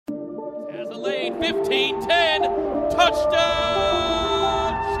Has a lead, 15-10,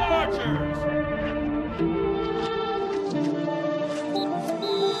 touchdown Chargers!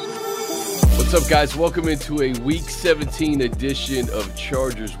 What's up, guys? Welcome into a Week 17 edition of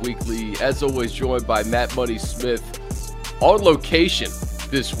Chargers Weekly. As always, joined by Matt Money Smith on location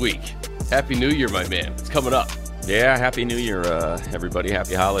this week. Happy New Year, my man. It's coming up. Yeah, Happy New Year, everybody.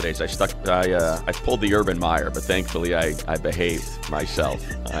 Happy holidays. I pulled the Urban Meyer, but thankfully I behaved myself.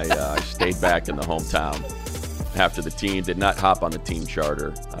 I stayed back in the hometown after the team did not hop on the team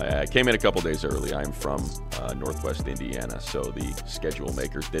charter. I came in a couple days early. I'm from Northwest Indiana, so the schedule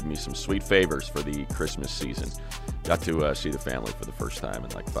makers did me some sweet favors for the Christmas season. Got to see the family for the first time in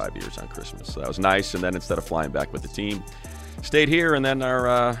like 5 years on Christmas, so that was nice. And then instead of flying back with the team, stayed here, and then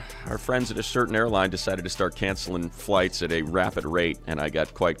our friends at a certain airline decided to start canceling flights at a rapid rate, and I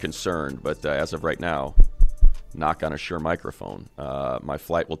got quite concerned. But as of right now, knock on a Shure microphone, my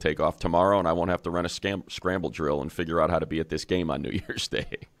flight will take off tomorrow, and I won't have to run a scramble drill and figure out how to be at this game on New Year's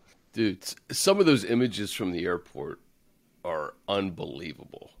Day. Dude, some of those images from the airport are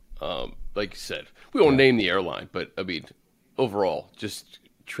unbelievable. Like you said, we won't name the airline, but, I mean, overall, just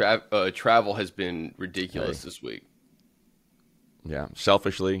travel has been ridiculous this week. Yeah,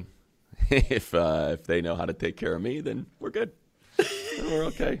 selfishly, if they know how to take care of me, then we're good. Then we're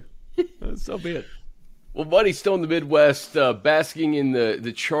okay. So be it. Well, Buddy's still in the Midwest, basking in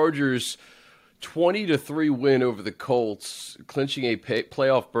the Chargers' 20-3 win over the Colts, clinching a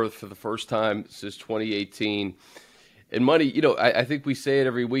playoff berth for the first time since 2018. And Money, I think we say it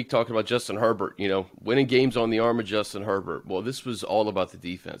every week talking about Justin Herbert, winning games on the arm of Justin Herbert. Well, this was all about the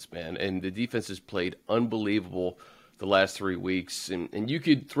defense, man, and the defense has played unbelievable the last 3 weeks. And you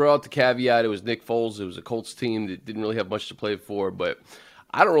could throw out the caveat, it was Nick Foles. It was a Colts team that didn't really have much to play for, but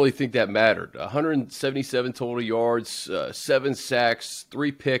I don't really think that mattered. 177 total yards, 7 sacks,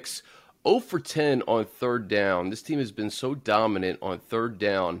 3 picks, 0 for 10 on third down. This team has been so dominant on third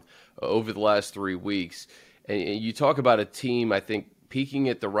down over the last 3 weeks. And you talk about a team, I think, peaking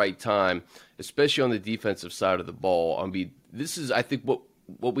at the right time, especially on the defensive side of the ball. I mean, this is, I think,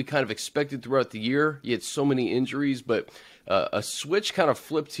 what we kind of expected throughout the year. You had so many injuries, but a switch kind of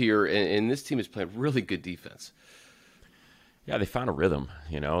flipped here, and this team is playing really good defense. Yeah, they found a rhythm.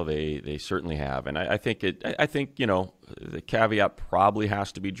 They certainly have, and I think the caveat probably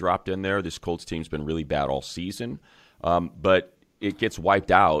has to be dropped in there. This Colts team's been really bad all season, but it gets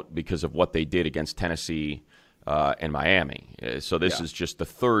wiped out because of what they did against Tennessee and Miami. So this is just the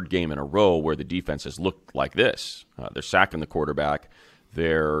third game in a row where the defense has looked like this. They're sacking the quarterback.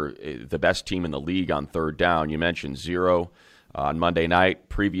 They're the best team in the league on third down. You mentioned 0 on Monday night.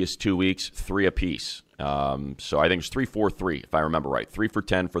 Previous 2 weeks, 3 apiece. So I think it's 3-4-3, if I remember right. 3 for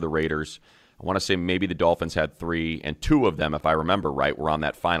 10 for the Raiders. I want to say maybe the Dolphins had 3, and 2 of them, if I remember right, were on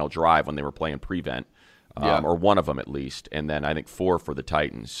that final drive when they were playing prevent, or one of them at least. And then I think 4 for the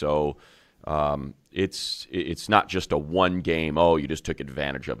Titans. So it's not just a one game, you just took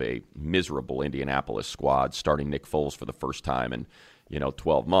advantage of a miserable Indianapolis squad starting Nick Foles for the first time in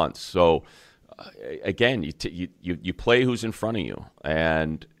 12 months. So again, you play who's in front of you,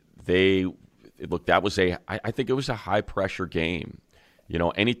 and that was I think it was a high pressure game.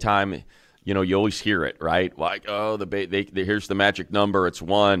 Anytime, you always hear it, right? Like, here's the magic number, it's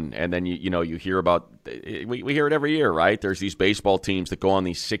 1, and then you hear about, we hear it every year, right? There's these baseball teams that go on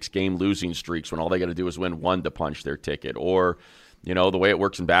these 6-game losing streaks when all they got to do is win 1 to punch their ticket, or the way it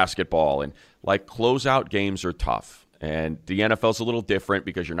works in basketball, and like closeout games are tough. And the NFL's a little different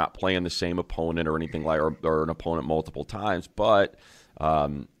because you're not playing the same opponent or anything like, or an opponent multiple times. But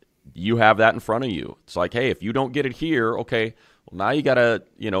you have that in front of you. It's like, hey, if you don't get it here, okay, well, now you got to,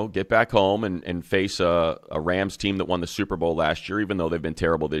 get back home and face a Rams team that won the Super Bowl last year, even though they've been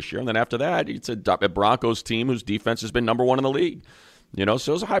terrible this year. And then after that, it's a Broncos team whose defense has been number 1 in the league. So it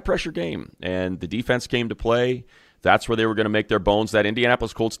was a high-pressure game. And the defense came to play. That's where they were going to make their bones. That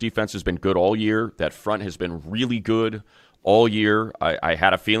Indianapolis Colts defense has been good all year. That front has been really good all year. I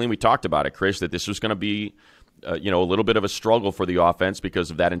had a feeling, we talked about it, Chris, that this was going to be a little bit of a struggle for the offense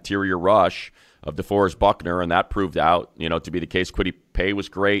because of that interior rush of DeForest Buckner, and that proved out, to be the case. Kwity Paye was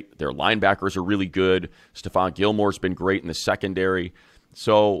great. Their linebackers are really good. Stephon Gilmore's been great in the secondary.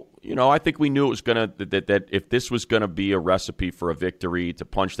 So, I think we knew it was going to that if this was going to be a recipe for a victory to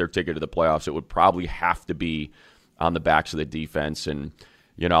punch their ticket to the playoffs, it would probably have to be on the backs of the defense. And,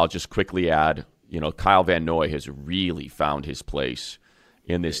 I'll just quickly add, Kyle Van Noy has really found his place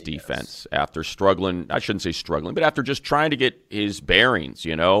in this defense after struggling. I shouldn't say struggling, but after just trying to get his bearings,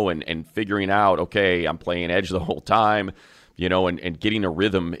 and figuring out, okay, I'm playing edge the whole time, and getting a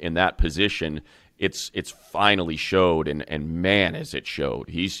rhythm in that position. it's finally showed, and man, has it showed.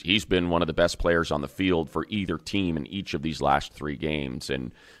 He's been one of the best players on the field for either team in each of these last 3 games,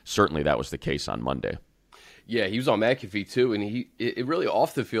 and certainly that was the case on Monday. Yeah, he was on McAfee too, and it really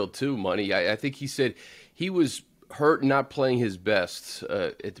off the field too, Money. I think he said he was hurt, not playing his best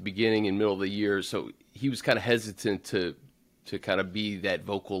at the beginning and middle of the year, so he was kind of hesitant to kind of be that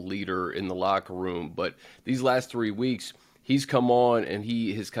vocal leader in the locker room. But these last 3 weeks, he's come on and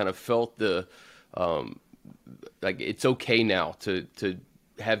he has kind of felt the like it's okay now to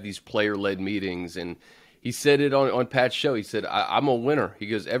have these player-led meetings. And he said it on Pat's show. He said, I'm a winner. He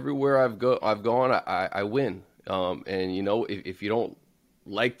goes, everywhere I've gone, I win. And, you know, if you don't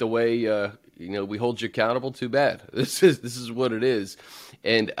like the way, you know, we hold you accountable, too bad. This is what it is.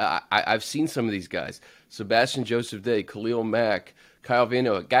 And I've seen some of these guys, Sebastian Joseph Day, Khalil Mack, Kyle Van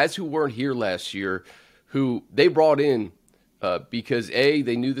Noy, guys who weren't here last year, who they brought in because A,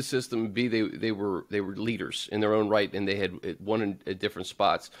 they knew the system, B, they were leaders in their own right, and they had won at different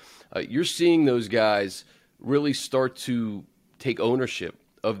spots. You're seeing those guys really start to take ownership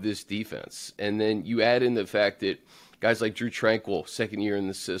of this defense. And then you add in the fact that guys like Drew Tranquill, second year in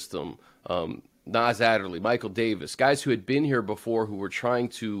the system, Nas Adderley, Michael Davis, guys who had been here before who were trying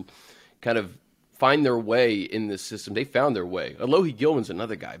to kind of find their way in this system. They found their way. Alohi Gilman's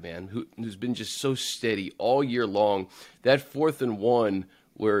another guy, man, who's been just so steady all year long. That 4th and 1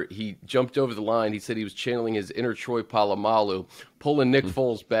 where he jumped over the line, he said he was channeling his inner Troy Polamalu, pulling Nick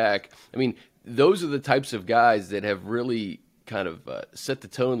Foles back. I mean, those are the types of guys that have really kind of set the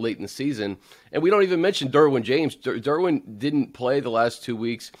tone late in the season. And we don't even mention Derwin James. Derwin didn't play the last 2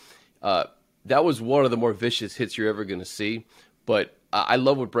 weeks. That was one of the more vicious hits you're ever going to see. But I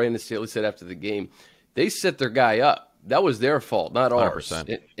love what Brandon Staley said after the game. They set their guy up. That was their fault, not ours.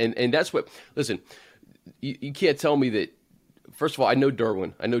 100%. And that's what – listen, you can't tell me that – first of all, I know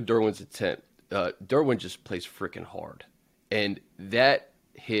Derwin. I know Derwin's intent. Derwin just plays freaking hard. And that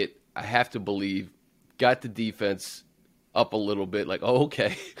hit, I have to believe, got the defense up a little bit. Like, oh,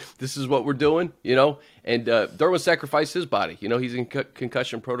 okay, this is what we're doing, you know? And Derwin sacrificed his body. You know, he's in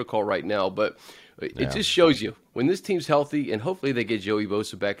concussion protocol right now. But – it just shows you when this team's healthy, and hopefully they get Joey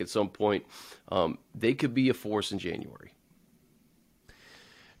Bosa back at some point, they could be a force in January.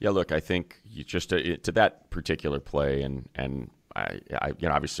 Yeah, look, I think you just to that particular play, and I you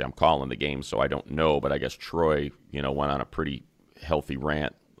know, obviously I'm calling the game, so I don't know, but I guess Troy, you know, went on a pretty healthy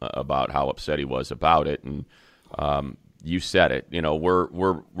rant about how upset he was about it, and you said it. You know,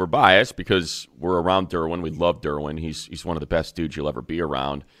 we're biased because we're around Derwin. We love Derwin. He's one of the best dudes you'll ever be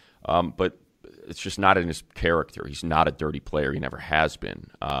around, but it's just not in his character. He's not a dirty player. He never has been.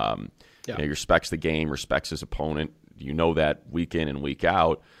 You know, he respects the game, respects his opponent. You know that week in and week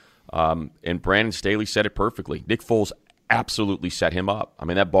out. And Brandon Staley said it perfectly. Nick Foles absolutely set him up. I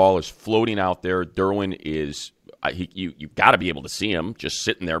mean, that ball is floating out there. Derwin is you've got to be able to see him just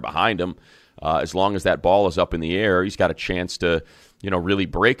sitting there behind him. As long as that ball is up in the air, he's got a chance to, you know, really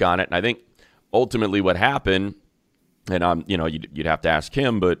break on it. And I think ultimately what happened, and you know, you'd have to ask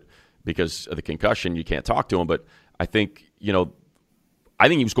him, but because of the concussion, you can't talk to him. But I think, you know,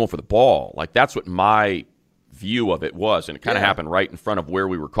 he was going for the ball. Like, that's what my view of it was. And it kind of happened right in front of where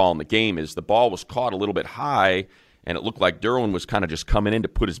we were calling the game, is the ball was caught a little bit high, and it looked like Derwin was kind of just coming in to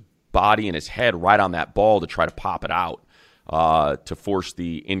put his body and his head right on that ball to try to pop it out, to force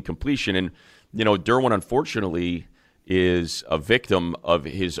the incompletion. And, you know, Derwin, unfortunately, is a victim of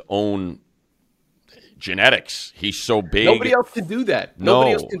his own genetics. He's so big. Nobody else can do that.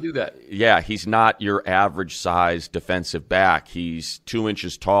 Nobody else can do that. Yeah, he's not your average size defensive back. He's 2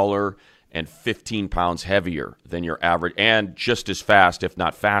 inches taller and 15 pounds heavier than your average, and just as fast, if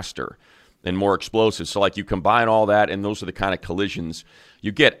not faster, and more explosive. So, like, you combine all that, and those are the kind of collisions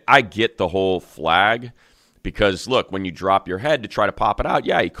you get. I get the whole flag because, look, when you drop your head to try to pop it out,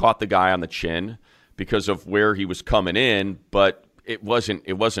 yeah, he caught the guy on the chin because of where he was coming in, but it wasn't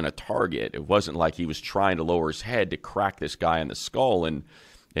a target. It wasn't like he was trying to lower his head to crack this guy in the skull and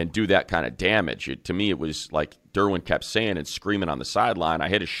do that kind of damage. To me, it was like Derwin kept saying and screaming on the sideline, I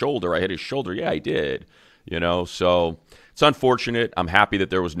hit his shoulder. Yeah, he did. You know, so it's unfortunate. I'm happy that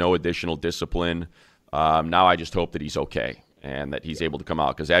there was no additional discipline. Now I just hope that he's okay and that he's able to come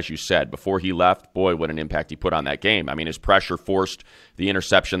out. Because as you said, before he left, boy, what an impact he put on that game. I mean, his pressure forced the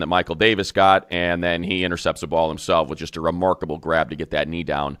interception that Michael Davis got, and then he intercepts the ball himself with just a remarkable grab to get that knee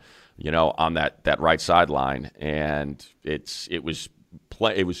down, you know, on that right sideline. And it was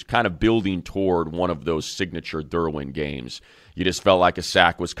kind of building toward one of those signature Derwin games. You just felt like a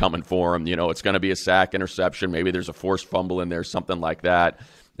sack was coming for him. You know, it's going to be a sack, interception. Maybe there's a forced fumble in there, something like that.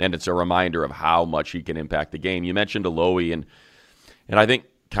 And it's a reminder of how much he can impact the game. You mentioned Alohi, and I think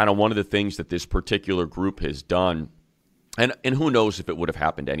kind of one of the things that this particular group has done, and who knows if it would have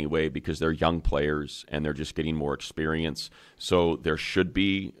happened anyway, because they're young players and they're just getting more experience. So there should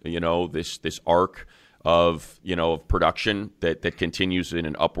be, this arc of, of production that continues in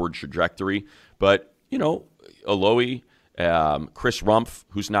an upward trajectory. But, Alohi, Chris Rumpf,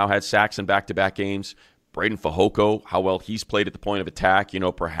 who's now had sacks in back-to-back games, Braden Fehoko, how well he's played at the point of attack,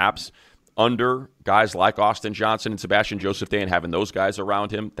 perhaps under guys like Austin Johnson and Sebastian Joseph Day, and having those guys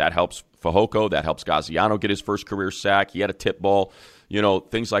around him, that helps Fehoko, that helps Gaziano get his first career sack. He had a tip ball,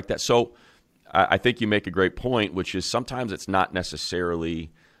 things like that. So I think you make a great point, which is sometimes it's not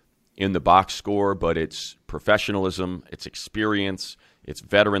necessarily in the box score, but it's professionalism, it's experience, it's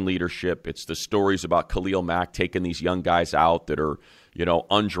veteran leadership, it's the stories about Khalil Mack taking these young guys out that are,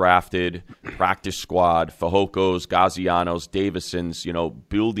 undrafted, practice squad, Fehokos, Gazianos, Davisons,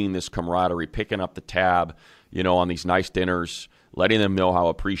 building this camaraderie, picking up the tab, on these nice dinners, letting them know how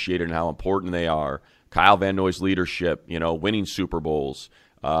appreciated and how important they are. Kyle Van Noy's leadership, winning Super Bowls,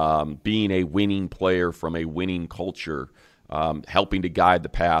 being a winning player from a winning culture, helping to guide the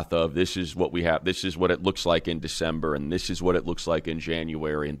path of this is what we have, this is what it looks like in December, and this is what it looks like in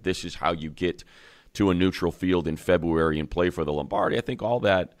January, and this is how you get to a neutral field in February and play for the Lombardi. I think all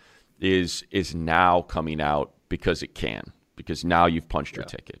that is now coming out because it can, because now you've punched your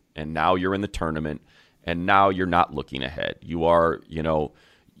ticket, and now you're in the tournament, and now you're not looking ahead. You are,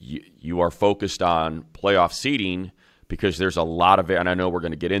 you are focused on playoff seeding, because there's a lot of, and I know we're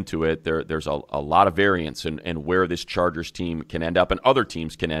going to get into it, there's a lot of variance in where this Chargers team can end up and other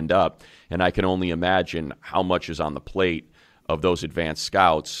teams can end up. And I can only imagine how much is on the plate of those advanced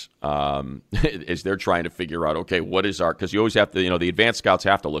scouts as they're trying to figure out, okay, what is our, because you always have to, the advanced scouts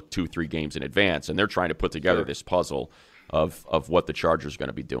have to look 2-3 games in advance, and they're trying to put together this puzzle of what the Chargers are going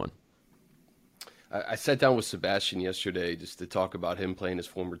to be doing. I sat down with Sebastian yesterday just to talk about him playing his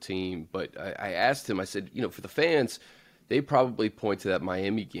former team, but I asked him, I said, for the fans, they probably point to that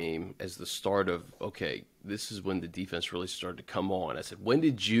Miami game as the start of, okay, this is when the defense really started to come on. I said, when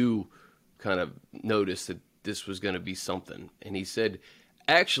did you kind of notice that this was going to be something? And he said,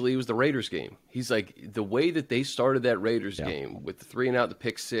 actually, it was the Raiders game. He's like, the way that they started that Raiders game with the 3-and-out, the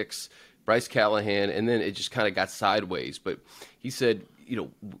pick six, Bryce Callahan, and then it just kind of got sideways. But he said,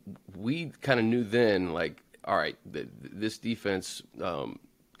 we kind of knew then, like, all right, this defense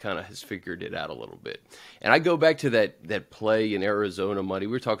kind of has figured it out a little bit. And I go back to that play in Arizona Monday.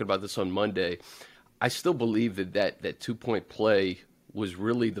 We were talking about this on Monday. I still believe that 2-point play was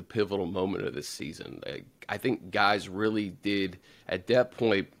really the pivotal moment of this season. I think guys really did at that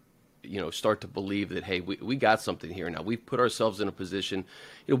point, start to believe that, hey, we got something here now. We've put ourselves in a position.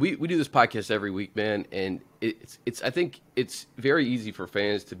 We do this podcast every week, man, and I think it's very easy for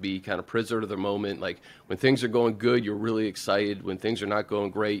fans to be kind of prisoner to the moment. Like when things are going good, you're really excited. When things are not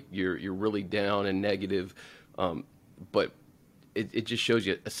going great, you're really down and negative. But it just shows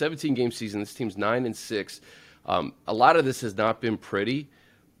you a 17-game season. This team's 9-6. A lot of this has not been pretty,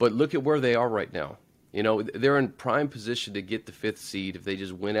 but look at where they are right now. They're in prime position to get the 5th seed if they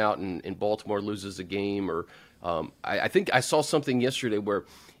just win out and Baltimore loses a game. Or I think I saw something yesterday where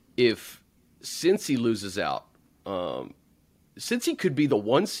if Cincy loses out, Cincy could be the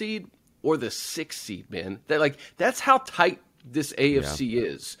 1 seed or the 6th seed, man. That's how tight this AFC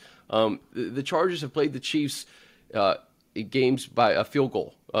is. The Chargers have played the Chiefs games by a field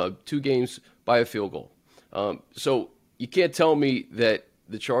goal, 2 games by a field goal. So you can't tell me that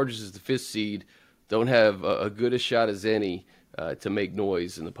the Chargers is the 5th seed, don't have a good a shot as any to make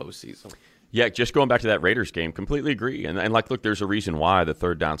noise in the postseason. Yeah, just going back to that Raiders game, completely agree. And look, there's a reason why the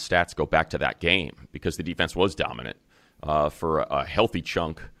third down stats go back to that game, because the defense was dominant for a healthy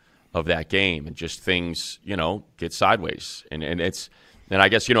chunk of that game, and just things, get sideways. And I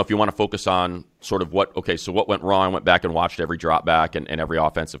guess, if you want to focus on sort of what went wrong, I went back and watched every drop back and every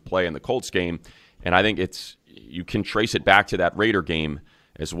offensive play in the Colts game, and I think you can trace it back to that Raider game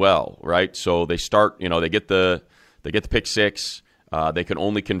as well, right? So they start, they get the pick six, they can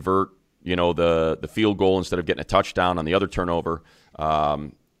only convert, the field goal instead of getting a touchdown on the other turnover,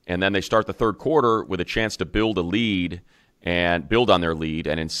 and then they start the third quarter with a chance to build a lead and build on their lead,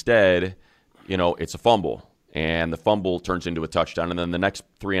 and instead, it's a fumble, and the fumble turns into a touchdown, and then the next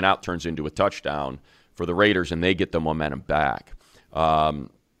 3-and-out turns into a touchdown for the Raiders, and they get the momentum back. And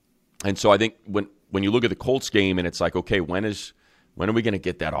so I think when you look at the Colts game, and it's like, okay, when are we going to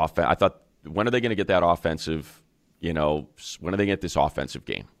get that offense? I thought, when are they going to get that offensive, when are they going to get this offensive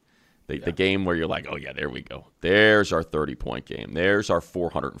game? The game where you're like, oh, yeah, there we go. There's our 30-point game. There's our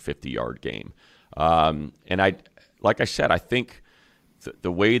 450-yard game. And like I said, I think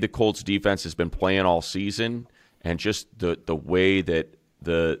the way the Colts defense has been playing all season, and just the way that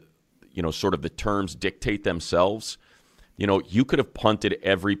the sort of the terms dictate themselves, you could have punted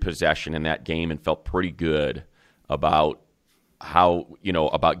every possession in that game and felt pretty good about how,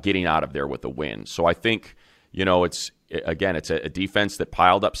 about getting out of there with a win. So I think, it's a defense that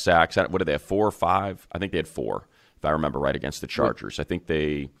piled up sacks. What did they have, 4 or 5? I think they had 4, if I remember right, against the Chargers. I think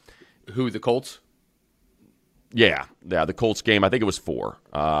they... Who, the Colts? Yeah, the Colts game, I think it was 4.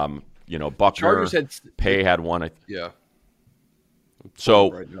 Buckner, Chargers Pay had 1. Yeah.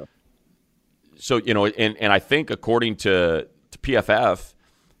 So, right now. And I think according to PFF,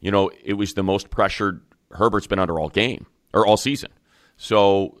 it was the most pressured Herbert's been under all season.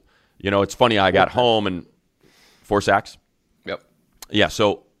 So, it's funny. I got home and 4 sacks. Yep. Yeah.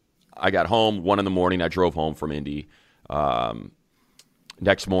 So I got home 1 a.m. I drove home from Indy.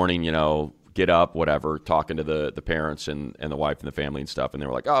 Next morning, get up, whatever, talking to the parents and the wife and the family and stuff. And they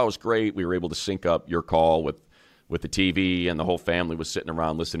were like, oh, it was great. We were able to sync up your call with the TV, and the whole family was sitting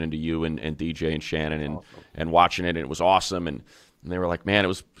around listening to you and DJ and Shannon and watching it, and it was awesome. And they were like, man, it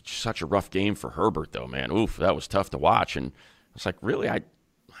was such a rough game for Herbert, though, man. Oof, that was tough to watch. And I was like, really? I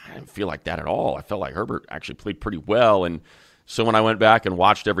didn't feel like that at all. I felt like Herbert actually played pretty well. And so when I went back and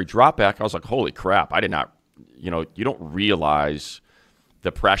watched every drop back, I was like, holy crap, I did not, you don't realize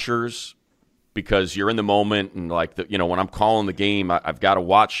the pressures because you're in the moment, and like when I'm calling the game, I've got to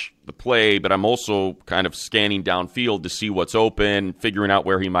watch the play, but I'm also kind of scanning downfield to see what's open, figuring out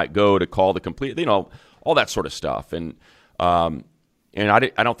where he might go to call the complete, all that sort of stuff. And I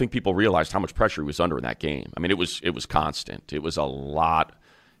don't think people realized how much pressure he was under in that game. I mean, it was constant. It was a lot.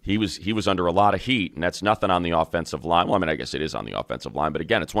 He was under a lot of heat, and that's nothing on the offensive line. Well, I mean, I guess it is on the offensive line, but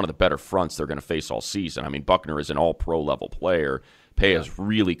again, it's one of the better fronts they're going to face all season. I mean, Buckner is an all-pro level player. Pay has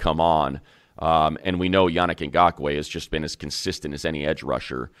really come on. And we know Yannick Ngakoue has just been as consistent as any edge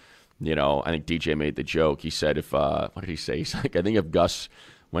rusher. I think DJ made the joke. He said, what did he say? He's like, I think if Gus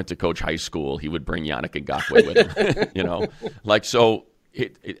went to coach high school, he would bring Yannick Ngakoue with him. So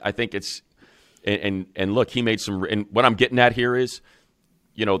I think it's, and look, he made some, and what I'm getting at here is,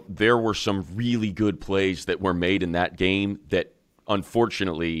 there were some really good plays that were made in that game that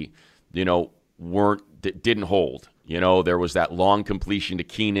unfortunately, didn't hold. There was that long completion to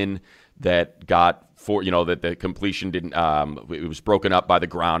Keenan that got that the completion didn't, it was broken up by the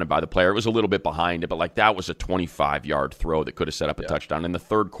ground and by the player. It was a little bit behind it, but that was a 25-yard throw that could have set up a touchdown. In the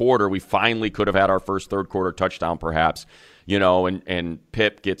third quarter, we finally could have had our first third quarter touchdown perhaps, and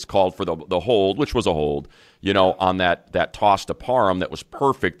Pip gets called for the hold, which was a hold, on that toss to Parham that was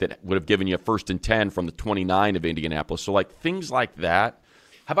perfect, that would have given you a 1st and 10 from the 29 of Indianapolis. So things like that.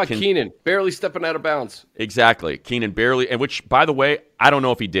 How about Keenan barely stepping out of bounds? Exactly. Keenan barely, and which, by the way, I don't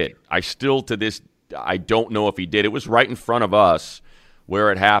know if he did. I don't know if he did. It was right in front of us where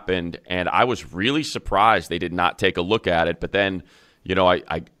it happened, and I was really surprised they did not take a look at it. But then,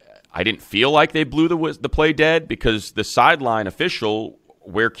 I didn't feel like they blew the play dead, because the sideline official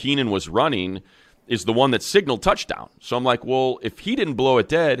where Keenan was running is the one that signaled touchdown. So I'm like, well, if he didn't blow it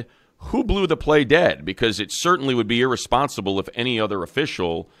dead, who blew the play dead? Because it certainly would be irresponsible if any other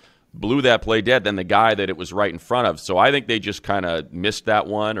official blew that play dead than the guy that it was right in front of. So I think they just kind of missed that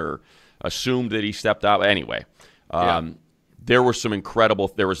one or assumed that he stepped out. Anyway, there were some incredible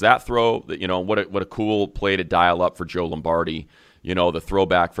 – there was that throw, that what a cool play to dial up for Joe Lombardi, the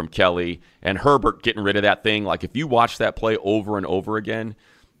throwback from Kelly, and Herbert getting rid of that thing. Like, if you watch that play over and over again,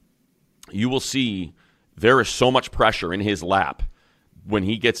 you will see there is so much pressure in his lap. When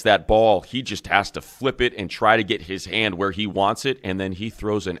he gets that ball, he just has to flip it and try to get his hand where he wants it, and then he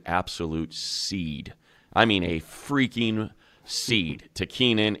throws an absolute seed. I mean, a freaking seed to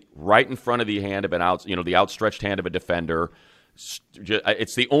Keenan right in front of the hand of the outstretched hand of a defender.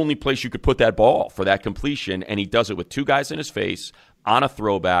 It's the only place you could put that ball for that completion, and he does it with 2 guys in his face on a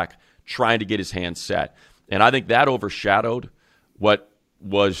throwback, trying to get his hand set. And I think that overshadowed what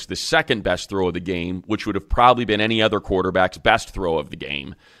was the second best throw of the game, which would have probably been any other quarterback's best throw of the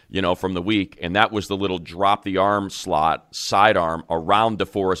game, from the week. And that was the little drop the arm slot, sidearm around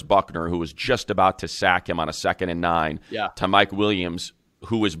DeForest Buckner, who was just about to sack him on a 2nd and 9 to Mike Williams,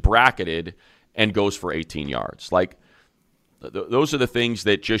 who was bracketed and goes for 18 yards. Those are the things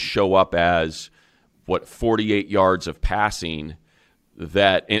that just show up as 48 yards of passing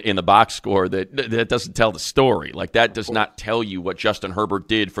that in the box score that doesn't tell the story. That does not tell you what Justin Herbert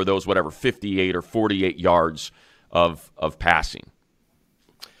did for those 58 or 48 yards of passing.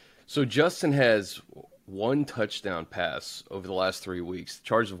 So Justin has 1 touchdown pass over the last 3 weeks. The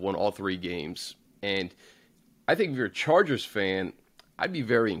Chargers have won all 3 games. And I think if you're a Chargers fan, I'd be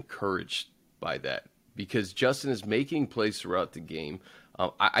very encouraged by that, because Justin is making plays throughout the game.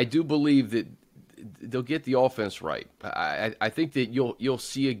 I do believe that they'll get the offense right. I think that you'll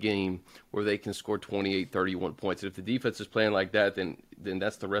see a game where they can score 28, 31 points. And if the defense is playing like that, then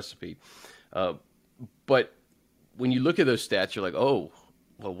that's the recipe. But when you look at those stats, you're like, oh,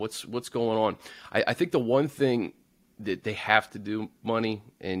 well, what's going on? I think the one thing that they have to do, Money,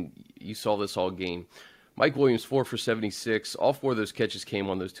 and you saw this all game, Mike Williams, 4 for 76. All 4 of those catches came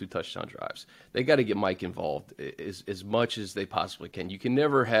on those 2 touchdown drives. They got to get Mike involved as much as they possibly can. You can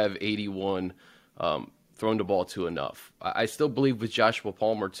never have 81 thrown the ball to enough. I still believe with Joshua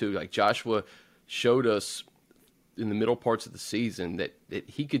Palmer, too. Like, Joshua showed us in the middle parts of the season that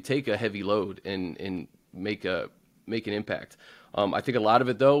he could take a heavy load and make an impact. I think a lot of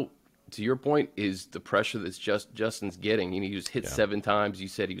it, though, to your point, is the pressure that's Justin's getting. He was hit 7 times. You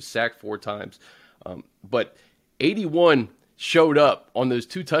said he was sacked 4 times. But 81 showed up on those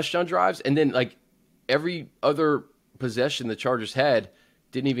 2 touchdown drives, and then like every other possession the Chargers had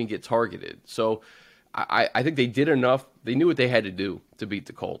didn't even get targeted. So I think they did enough. They knew what they had to do to beat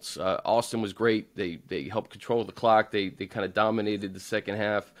the Colts. Austin was great. They helped control the clock. They kind of dominated the second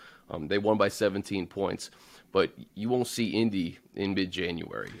half. They won by 17 points. But you won't see Indy in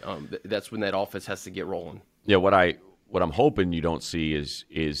mid-January. That's when that offense has to get rolling. Yeah, what I'm hoping you don't see is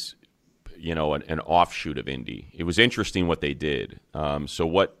an offshoot of Indy. It was interesting what they did. So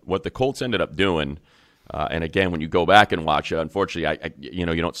what the Colts ended up doing, and again, when you go back and watch it, unfortunately, you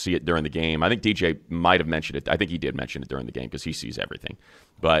don't see it during the game. I think DJ might have mentioned it. I think he did mention it during the game because he sees everything.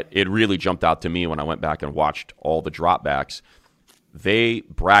 But it really jumped out to me when I went back and watched all the dropbacks. They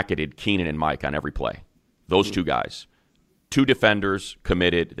bracketed Keenan and Mike on every play. Those 2 guys. 2 defenders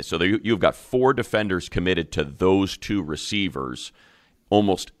committed. So you've got 4 defenders committed to those 2 receivers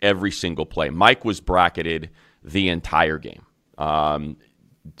almost every single play. Mike was bracketed the entire game.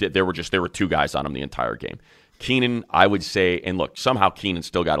 There were 2 guys on him the entire game. Keenan, I would say, and look, somehow Keenan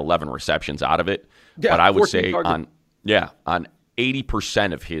still got 11 receptions out of it. Yeah, but I would say target. on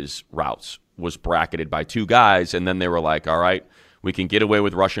 80% of his routes was bracketed by 2 guys, and then they were like, all right, we can get away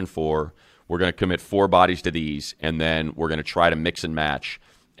with rushing 4. We're going to commit 4 bodies to these, and then we're going to try to mix and match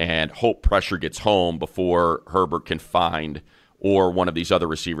and hope pressure gets home before Herbert can find or one of these other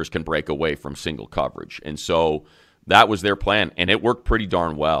receivers can break away from single coverage. And so that was their plan, and it worked pretty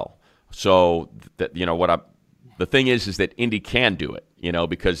darn well. So the thing is that Indy can do it,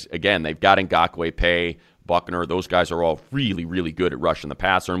 because, again, they've got Ngakoue, Pay, Buckner. Those guys are all really, really good at rushing the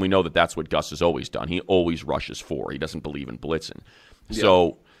passer, and we know that that's what Gus has always done. He always rushes 4. He doesn't believe in blitzing. Yeah.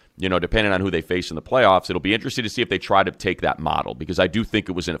 So, depending on who they face in the playoffs, it'll be interesting to see if they try to take that model, because I do think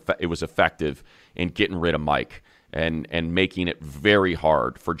it was effective in getting rid of Mike and making it very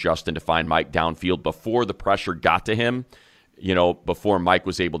hard for Justin to find Mike downfield before the pressure got to him, before Mike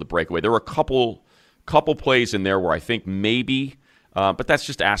was able to break away. There were a couple plays in there where I think maybe, but that's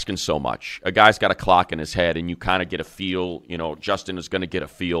just asking so much. A guy's got a clock in his head, and you kind of get a feel, Justin is going to get a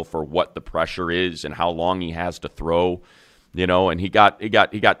feel for what the pressure is and how long he has to throw. And he got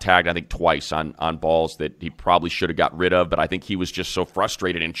tagged, I think, twice on balls that he probably should have got rid of, but I think he was just so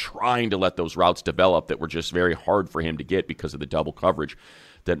frustrated in trying to let those routes develop that were just very hard for him to get because of the double coverage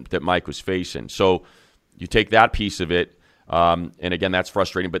that Mike was facing. So you take that piece of it, and again, that's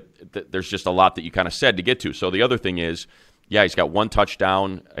frustrating, but there's just a lot that you kind of said to get to. So the other thing is, he's got 1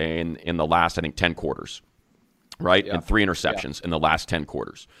 touchdown in the last, I think, 10 quarters, right? Yeah. And 3 interceptions in the last 10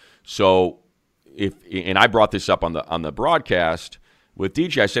 quarters. So and I brought this up on the broadcast with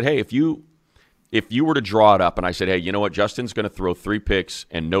DJ. I said, hey, if you were to draw it up, and I said, hey, you know what, Justin's going to throw 3 picks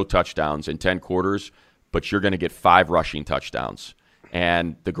and no touchdowns in 10 quarters, but you're going to get 5 rushing touchdowns,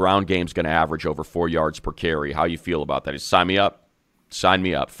 and the ground game's going to average over 4 yards per carry. How you feel about that? Sign me up. Sign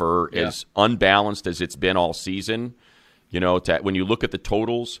me up. For as unbalanced as it's been all season, when you look at the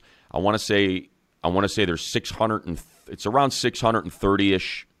totals, I want to say there's 600 it's around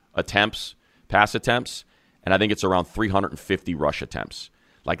 630-ish pass attempts, and I think it's around 350 rush attempts.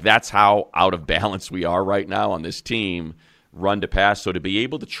 Like, that's how out of balance we are right now on this team, run to pass. So to be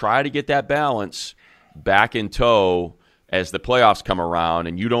able to try to get that balance back in tow as the playoffs come around,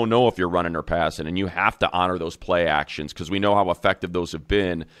 and you don't know if you're running or passing, and you have to honor those play actions because we know how effective those have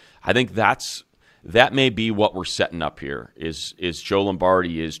been. I think that may be what we're setting up here, is Joe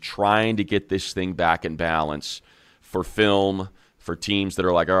Lombardi is trying to get this thing back in balance for film, for teams that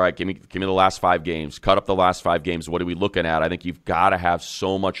are like, all right, give me the last 5 games, cut up the last 5 games. What are we looking at? I think you've got to have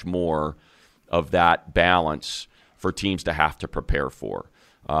so much more of that balance for teams to have to prepare for.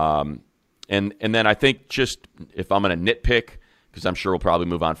 And then I think, just if I'm going to nitpick, because I'm sure we'll probably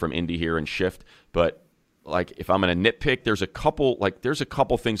move on from Indy here and shift, but like, if I'm going to nitpick, there's a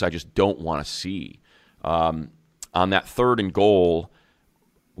couple things I just don't want to see. On that 3rd and goal,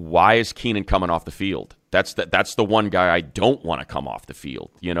 why is Keenan coming off the field? That's the one guy I don't want to come off the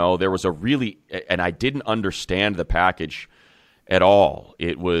field. There was and I didn't understand the package at all.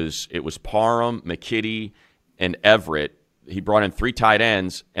 It was Parham, McKitty, and Everett. He brought in 3 tight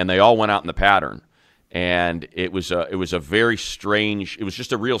ends, and they all went out in the pattern. And it was a very strange. It was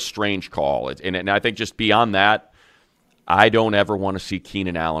just a real strange call. And I think just beyond that, I don't ever want to see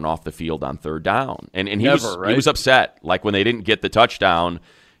Keenan Allen off the field on third down. And he was upset. Like when they didn't get the touchdown,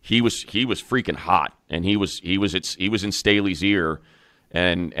 he was freaking hot, and he was in Staley's ear.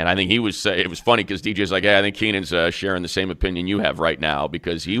 And I think he was. It was funny because DJ's like, "Hey, I think Keenan's sharing the same opinion you have right now,"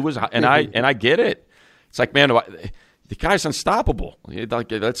 because he was. And I get it. It's like, man, the guy's unstoppable. Like,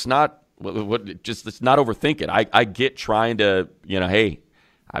 that's not. Let's not overthink it. I get trying to, hey,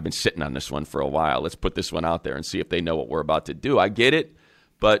 I've been sitting on this one for a while. Let's put this one out there and see if they know what we're about to do. I get it,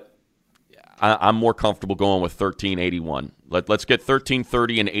 but I'm more comfortable going with 13-81. Let's get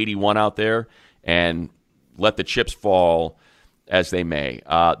 13-30 and 81 out there and let the chips fall as they may.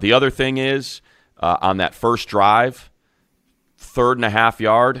 The other thing is, on that first drive, 3.5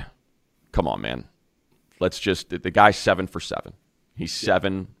 yard, come on, man. The guy's 7 for 7. He's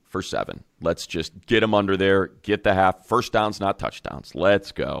 7 for 7. Let's just get him under there, get the half. First downs, not touchdowns.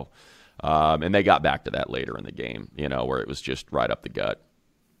 Let's go. And they got back to that later in the game, where it was just right up the gut.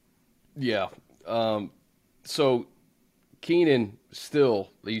 Yeah. So Keenan still,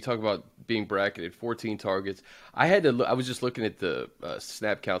 you talk about being bracketed, 14 targets. I was just looking at the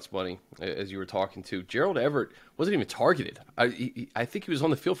snap counts, Bunny, as you were talking to. Gerald Everett wasn't even targeted. I think he was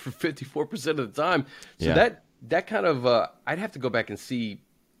on the field for 54% of the time. So yeah. that kind of, I'd have to go back and see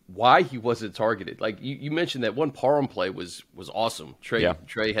why he wasn't targeted. Like you mentioned that one Parham play was awesome. Trey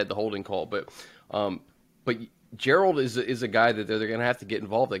had the holding call, but Gerald is a guy that they're going to have to get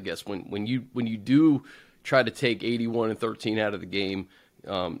involved, I guess, when you do try to take 81 and 13 out of the game.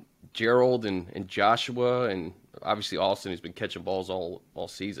 Gerald and Joshua and obviously Austin, who's been catching balls all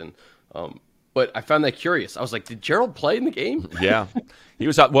season. But I found that curious. I was like, did Gerald play in the game? Yeah, he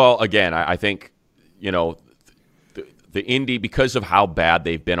was. Well, again, I think the Indy, because of how bad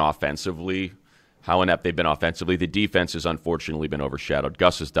they've been offensively, how inept they've been offensively, the defense has unfortunately been overshadowed.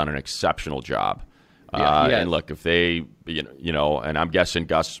 Gus has done an exceptional job. And look, if they, and I'm guessing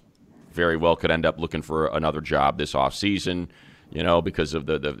Gus very well could end up looking for another job this offseason, because of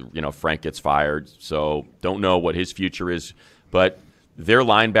the Frank gets fired. So don't know what his future is, but their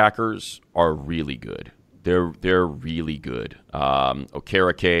linebackers are really good. They're really good.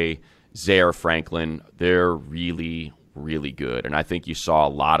 Okereke, Zaire Franklin, they're really, really good. And I think you saw a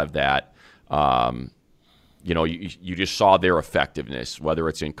lot of that. You just saw their effectiveness, whether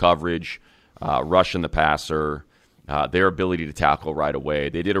it's in coverage, rushing the passer, their ability to tackle right away.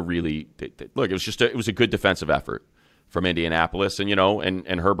 They did look, it was a good defensive effort from Indianapolis. And,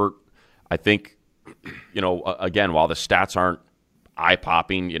 and Herbert, I think, again, while the stats aren't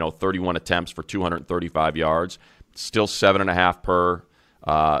eye-popping, 31 attempts for 235 yards, still 7.5 per.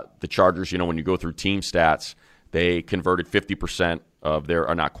 The Chargers, when you go through team stats, they converted 50% of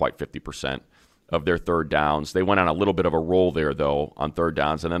or not quite 50% of their third downs. They went on a little bit of a roll there, though, on third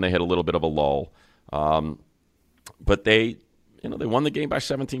downs, and then they hit a little bit of a lull. But they won the game by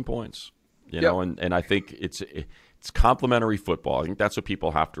 17 points, and I think it's complementary football. I think that's what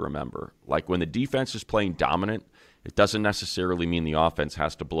people have to remember. Like when the defense is playing dominant, it doesn't necessarily mean the offense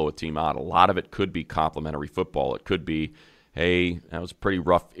has to blow a team out. A lot of it could be complementary football. It could be, hey, that was a pretty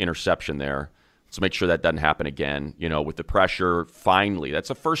rough interception there. Let's make sure that doesn't happen again. With the pressure, finally, that's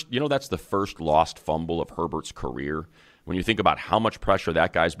the first lost fumble of Herbert's career. When you think about how much pressure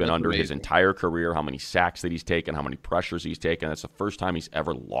that guy's been under his entire career, how many sacks that he's taken, how many pressures he's taken, that's the first time he's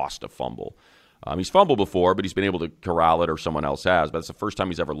ever lost a fumble. He's fumbled before, but he's been able to corral it, or someone else has. But it's the first time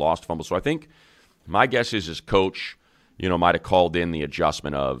he's ever lost a fumble. So I think my guess is his coach, might have called in the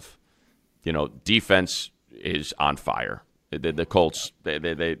adjustment of, defense is on fire. The Colts,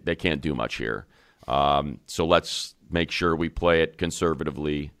 they can't do much here. So let's make sure we play it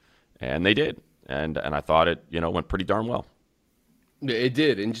conservatively. And they did. And I thought it, went pretty darn well. It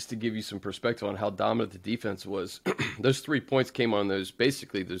did. And just to give you some perspective on how dominant the defense was, those 3 points came on those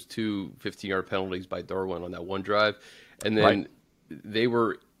two 15-yard penalties by Darwin on that one drive. And then they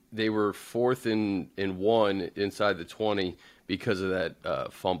were 4th and 1 inside the 20 because of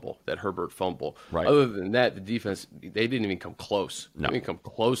that fumble, that Herbert fumble. Right. Other than that, the defense, they didn't even come close. No. They didn't come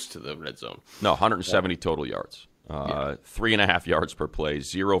close to the red zone. No, 170 total yards. 3.5 yards per play,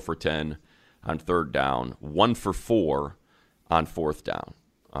 0 for 10 on third down, 1 for 4 on fourth down.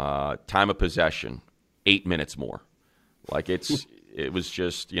 Time of possession, 8 minutes more. Like it's it was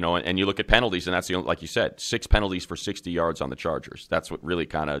just, and you look at penalties, and that's like you said, 6 penalties for 60 yards on the Chargers. That's what really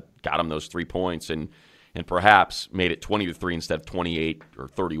kind of got them those 3 points, and perhaps made it 20-3 instead of 28 or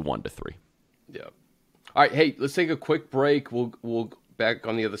 31-3. Yeah. All right, hey, let's take a quick break. We'll back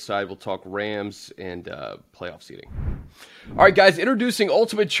on the other side. We'll talk Rams and playoff seeding. All right, guys, introducing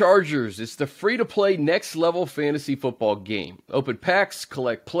Ultimate Chargers. It's the free-to-play next-level fantasy football game. Open packs,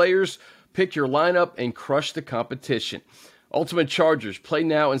 collect players, pick your lineup, and crush the competition. Ultimate Chargers. Play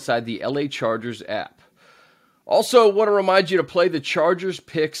now inside the LA Chargers app. Also, want to remind you to play the Chargers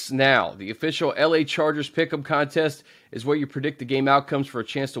Picks Now. The official LA Chargers Pick'em contest is where you predict the game outcomes for a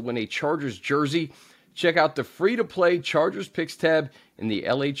chance to win a Chargers jersey. Check out the free-to-play Chargers Picks tab in the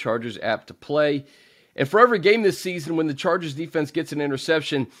LA Chargers app to play. And for every game this season, when the Chargers defense gets an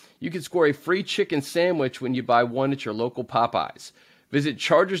interception, you can score a free chicken sandwich when you buy one at your local Popeyes. Visit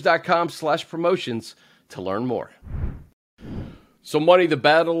chargers.com/promotions to learn more. So, Money, the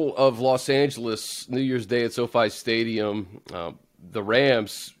Battle of Los Angeles, New Year's Day at SoFi Stadium. The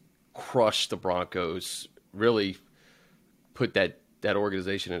Rams crushed the Broncos, really put that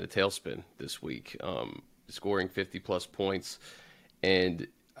organization in a tailspin this week, scoring 50-plus points. And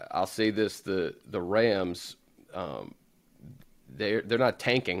I'll say this, the Rams, they're not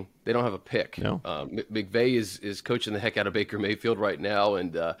tanking. They don't have a pick. No. McVay is coaching the heck out of Baker Mayfield right now,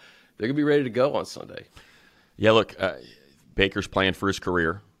 and they're going to be ready to go on Sunday. Yeah, look, Baker's playing for his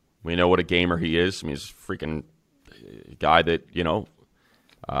career. We know what a gamer he is. I mean, he's a freaking guy that,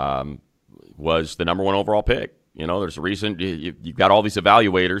 was the number 1 overall pick. There's a reason you've got all these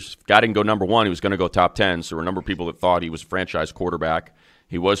evaluators. If guy didn't go number 1, he was going to go top 10. So there were a number of people that thought he was a franchise quarterback.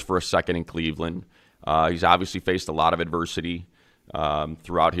 He was for a second in Cleveland. He's obviously faced a lot of adversity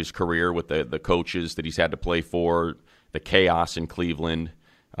throughout his career with the coaches that he's had to play for, the chaos in Cleveland,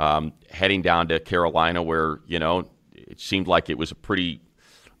 heading down to Carolina where, it seemed like it was a pretty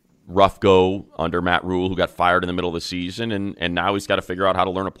rough go under Matt Rule, who got fired in the middle of the season. And now he's got to figure out how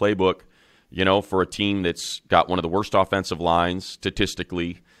to learn a playbook, for a team that's got one of the worst offensive lines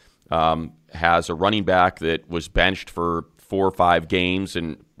statistically, has a running back that was benched for 4 or 5 games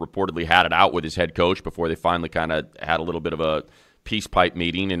and reportedly had it out with his head coach before they finally kind of had a little bit of a peace pipe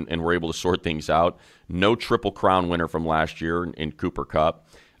meeting and were able to sort things out. No Triple Crown winner from last year in Cooper Kupp,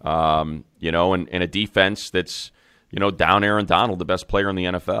 and a defense that's, down Aaron Donald, the best player in the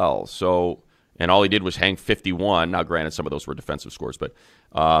NFL. So, and all he did was hang 51. Now, granted, some of those were defensive scores, but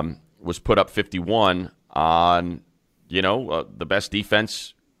was put up 51 on, the best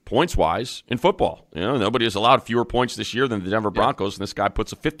defense points-wise in football. Nobody has allowed fewer points this year than the Denver Broncos, and this guy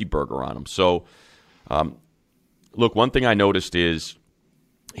puts a 50-burger on them. So, look, one thing I noticed is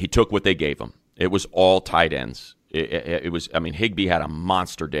he took what they gave him. It was all tight ends. It was, Higbee had a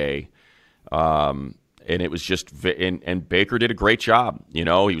monster day, and it was just – and Baker did a great job. He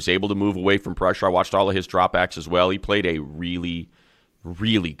was able to move away from pressure. I watched all of his dropbacks as well. He played a really,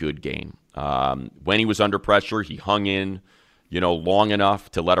 really good game. When he was under pressure, he hung in, long enough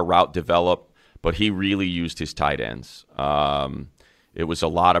to let a route develop, but he really used his tight ends. It was a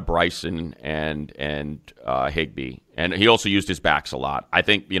lot of Bryson and Higbee. And he also used his backs a lot. I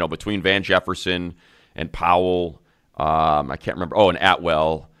think, between Van Jefferson and Powell, I can't remember, and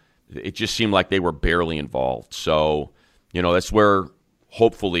Atwell, it just seemed like they were barely involved. So, that's where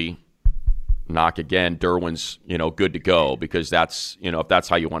hopefully, knock again, Derwin's, good to go, because that's, if that's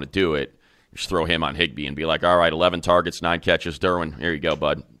how you want to do it, just throw him on Higbee and be like, all right, 11 targets, 9 catches, Derwin, here you go,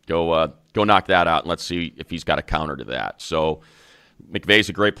 bud. Go knock that out, and let's see if he's got a counter to that. So McVay's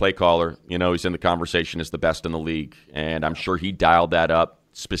a great play caller. He's in the conversation as the best in the league, and I'm sure he dialed that up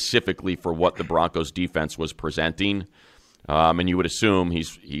specifically for what the Broncos defense was presenting. And you would assume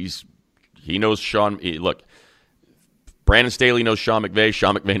he knows Sean. Look, Brandon Staley knows Sean McVay.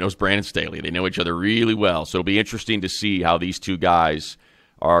 Sean McVay knows Brandon Staley. They know each other really well. So it'll be interesting to see how these two guys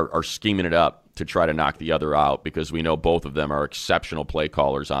are scheming it up to try to knock the other out, because we know both of them are exceptional play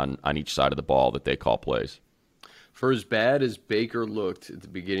callers on each side of the ball that they call plays. For as bad as Baker looked at the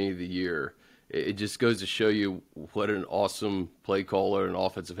beginning of the year, it just goes to show you what an awesome play caller and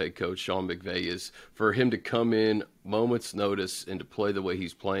offensive head coach Sean McVay is, for him to come in moments' notice and to play the way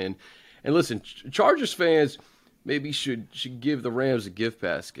he's playing. And listen, Chargers fans maybe should give the Rams a gift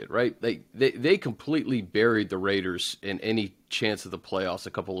basket, right? They completely buried the Raiders in any chance of the playoffs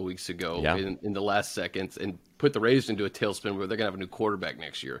a couple of weeks ago in the last seconds, and put the Raiders into a tailspin where they're going to have a new quarterback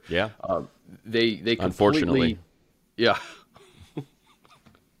next year. Yeah. They completely, unfortunately. Yeah.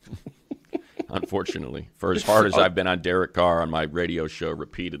 Unfortunately, for as hard as I've been on Derek Carr on my radio show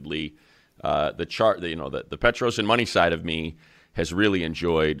repeatedly, the Petros and money side of me has really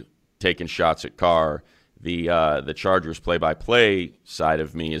enjoyed taking shots at Carr the Chargers play-by-play side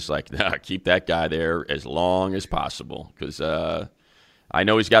of me is like, nah, keep that guy there as long as possible, because I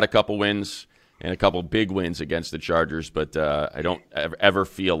know he's got a couple wins and a couple big wins against the Chargers, but I don't ever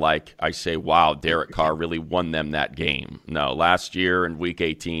feel like I say, wow, Derek Carr really won them that game. No, last year in Week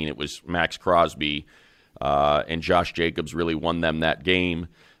 18, it was Max Crosby and Josh Jacobs really won them that game.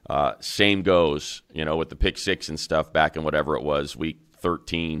 Same goes, with the pick six and stuff back in whatever it was, Week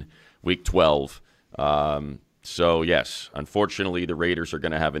 13, Week 12. So, yes, unfortunately, the Raiders are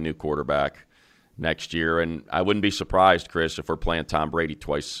going to have a new quarterback next year, and I wouldn't be surprised, Chris, if we're playing Tom Brady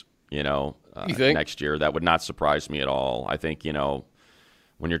twice, next year. That would not surprise me at all. I think,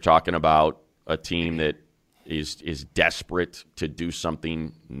 when you're talking about a team that is desperate to do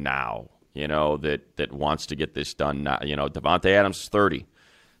something now, that wants to get this done now. Davante Adams is 30,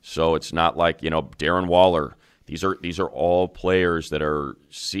 so it's not like, Darren Waller. These are all players that are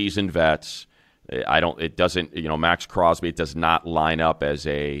seasoned vets. Max Crosby, it does not line up as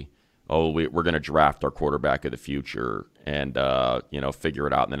we're going to draft our quarterback of the future and, figure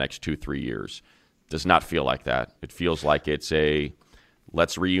it out in the next 2-3 years. Does not feel like that. It feels like it's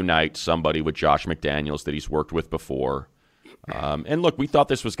let's reunite somebody with Josh McDaniels that he's worked with before. And look, we thought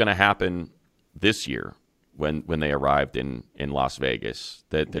this was going to happen this year when they arrived in Las Vegas,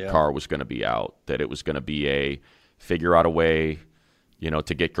 that Carr was going to be out, that it was going to be figure out a way,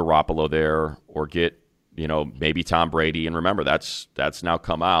 to get Garoppolo there or get, maybe Tom Brady. And remember, that's now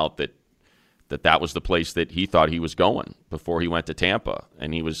come out that was the place that he thought he was going before he went to Tampa.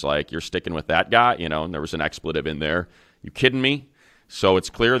 And he was like, you're sticking with that guy, and there was an expletive in there. You kidding me? So it's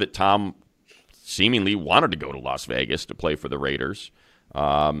clear that Tom seemingly wanted to go to Las Vegas to play for the Raiders.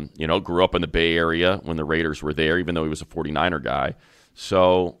 Grew up in the Bay Area when the Raiders were there, even though he was a 49er guy.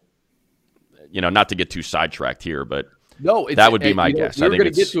 So, not to get too sidetracked here, but no, that would be my guess. We're going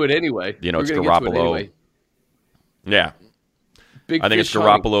to get to it anyway. It's Garoppolo. Yeah. I think it's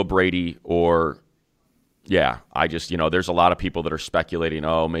Garoppolo, Brady, or, I just, there's a lot of people that are speculating,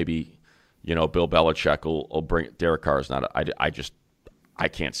 maybe, Bill Belichick will bring – Derek Carr is not – I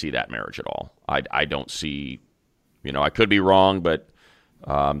can't see that marriage at all. I don't see – I could be wrong, but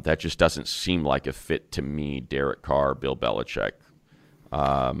that just doesn't seem like a fit to me, Derek Carr, Bill Belichick.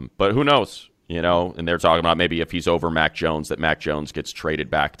 But who knows, and they're talking about maybe if he's over Mac Jones, that Mac Jones gets traded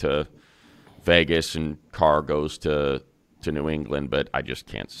back to Vegas and Carr goes to New England, but I just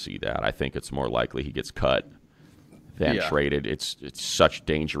can't see that. I think it's more likely he gets cut than traded. It's such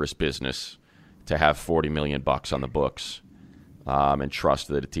dangerous business to have $40 million on the books and trust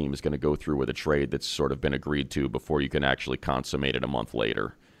that a team is going to go through with a trade that's sort of been agreed to before you can actually consummate it a month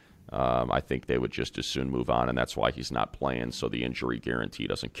later. I think they would just as soon move on, and that's why he's not playing, so the injury guarantee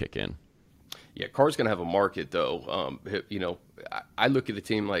doesn't kick in. Yeah, Carr's going to have a market, though. I look at a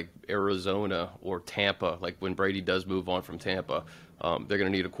team like Arizona or Tampa, like when Brady does move on from Tampa, they're going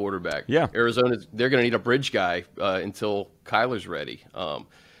to need a quarterback. Yeah. Arizona, they're going to need a bridge guy until Kyler's ready.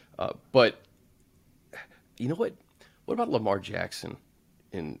 But you know what? What about Lamar Jackson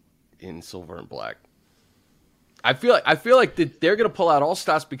in silver and black? I feel like they're going to pull out all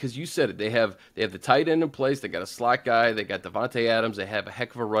stops because you said it. They have the tight end in place. They got a slot guy. They got Davante Adams. They have a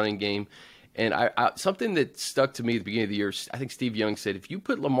heck of a running game. And I something that stuck to me at the beginning of the year, I think Steve Young said, if you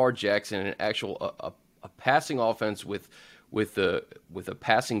put Lamar Jackson in an actual a passing offense with a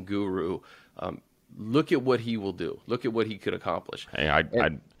passing guru, look at what he will do. Look at what he could accomplish. Hey,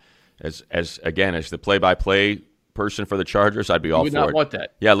 as the play-by-play person for the Chargers, I'd be all for it. You would not want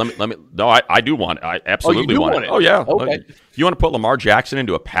that. Yeah, let me. No, I do want it. I absolutely want it. Oh yeah. Okay. You want to put Lamar Jackson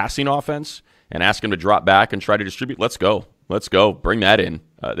into a passing offense and ask him to drop back and try to distribute? Let's go. Bring that in.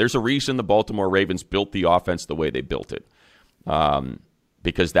 There's a reason the Baltimore Ravens built the offense the way they built it,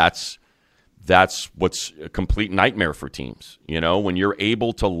 because that's what's a complete nightmare for teams. When you're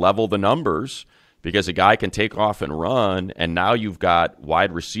able to level the numbers, because a guy can take off and run, and now you've got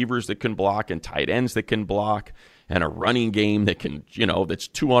wide receivers that can block and tight ends that can block, and a running game that can, that's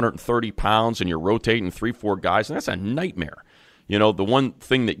 230 pounds, and you're rotating 3-4 guys, and that's a nightmare. The one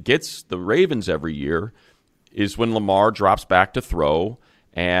thing that gets the Ravens every year is when Lamar drops back to throw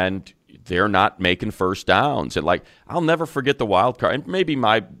and they're not making first downs. And I'll never forget the wild card. And maybe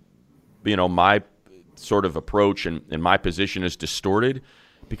my sort of approach and my position is distorted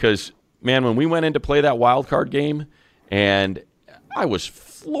because, man, when we went in to play that wild card game, and I was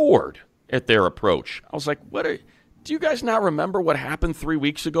floored at their approach. I was like, do you guys not remember what happened 3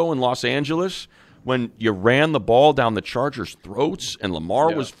 weeks ago in Los Angeles when you ran the ball down the Chargers' throats and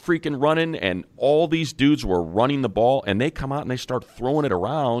Lamar was freaking running and all these dudes were running the ball, and they come out and they start throwing it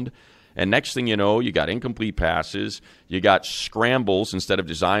around, And next thing you know, you got incomplete passes, you got scrambles instead of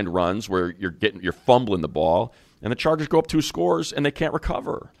designed runs where you're fumbling the ball, and the Chargers go up 2 scores and they can't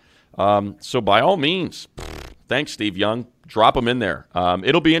recover. So by all means, thanks, Steve Young. Drop them in there.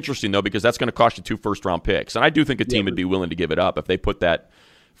 It'll be interesting, though, because that's going to cost you 2 first-round picks. And I do think a team would be willing to give it up if they put that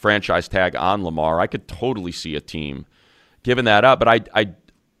franchise tag on Lamar. I could totally see a team giving that up. But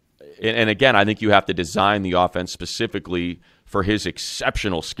and again, I think you have to design the offense specifically for his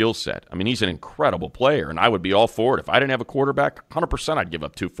exceptional skill set. I mean, he's an incredible player, and I would be all for it. If I didn't have a quarterback, 100% I'd give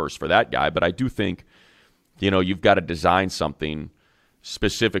up 2 firsts for that guy. But I do think, you've got to design something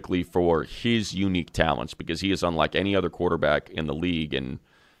specifically for his unique talents because he is unlike any other quarterback in the league. And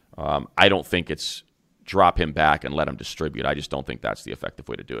I don't think it's drop him back and let him distribute. I just don't think that's the effective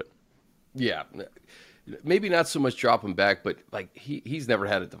way to do it. Yeah. Maybe not so much drop him back, but he's never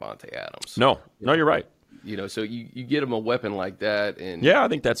had a Devontae Adams. No, you're right. So you get him a weapon like that, and yeah, I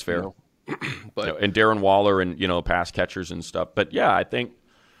think that's fair. But and Darren Waller and pass catchers and stuff. But yeah, I think,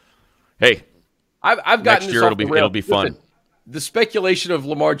 hey, I've gotten next this year off it'll be fun. Listen, the speculation of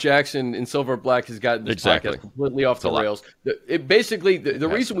Lamar Jackson in silver and black has gotten this podcast completely off the rails. The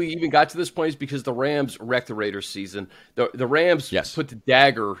reason we even got to this point is because the Rams wrecked the Raiders season. The Rams put the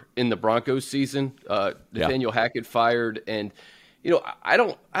dagger in the Broncos season. Nathaniel Hackett fired, and I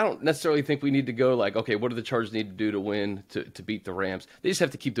don't necessarily think we need to go like, okay, what do the Chargers need to do to win to beat the Rams? They just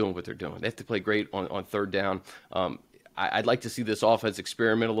have to keep doing what they're doing. They have to play great on third down. I'd like to see this offense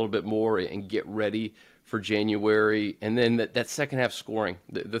experiment a little bit more and get ready for January, and then that second half scoring,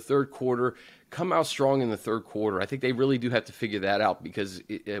 the third quarter, come out strong in the third quarter. I think they really do have to figure that out because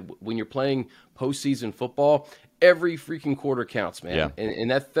when you're playing postseason football, every freaking quarter counts, man. Yeah.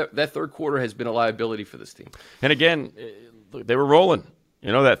 And that third quarter has been a liability for this team. And again, they were rolling.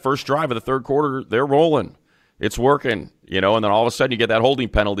 That first drive of the third quarter, they're rolling. It's working, and then all of a sudden you get that holding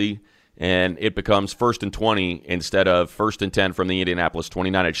penalty, and it becomes 1st and 20 instead of 1st and 10 from the Indianapolis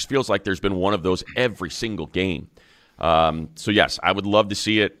 29. It just feels like there's been one of those every single game. So, yes, I would love to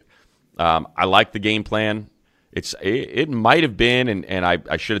see it. I like the game plan. It might have been, and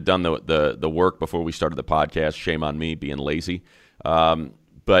I should have done the work before we started the podcast. Shame on me being lazy.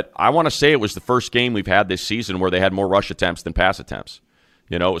 But I want to say it was the first game we've had this season where they had more rush attempts than pass attempts.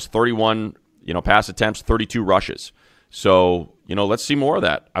 It was 31 pass attempts, 32 rushes. So, let's see more of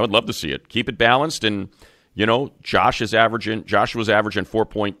that. I would love to see it. Keep it balanced. And, Josh was averaging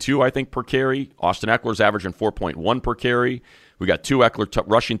 4.2, I think, per carry. Austin Eckler's averaging 4.1 per carry. We got 2 Eckler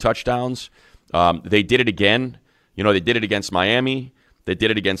rushing touchdowns. They did it again. They did it against Miami. They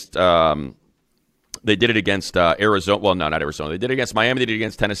did it against Arizona. Well, no, not Arizona. They did it against Miami. They did it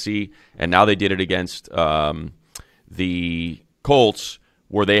against Tennessee. And now they did it against the Colts,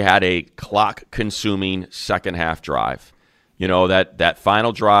 where they had a clock-consuming second-half drive. That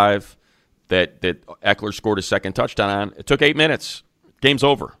final drive that Eckler scored a second touchdown on, it took 8 minutes. Game's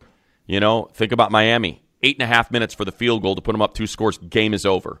over. Think about Miami. 8.5 minutes for the field goal to put them up 2 scores. Game is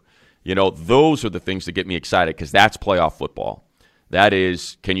over. Those are the things that get me excited because that's playoff football. That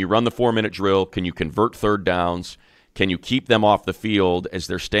is, can you run the 4-minute drill? Can you convert third downs? Can you keep them off the field as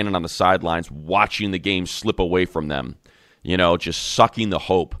they're standing on the sidelines watching the game slip away from them? Just sucking the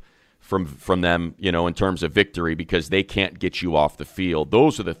hope from them, in terms of victory because they can't get you off the field.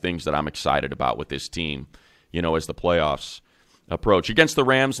 Those are the things that I'm excited about with this team, as the playoffs approach. Against the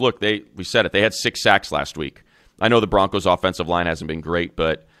Rams, look, we said it. They had 6 sacks last week. I know the Broncos' offensive line hasn't been great,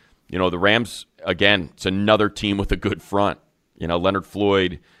 but, the Rams, again, it's another team with a good front. Leonard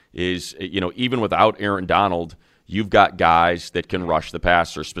Floyd is, even without Aaron Donald, you've got guys that can rush the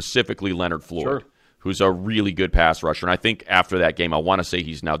passer, specifically Leonard Floyd. Sure. Who's a really good pass rusher. And I think after that game, I want to say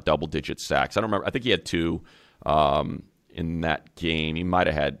he's now double-digit sacks. I don't remember. I think he had 2 in that game. He might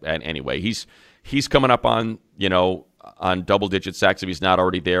have had – anyway, he's coming up on, on double-digit sacks if he's not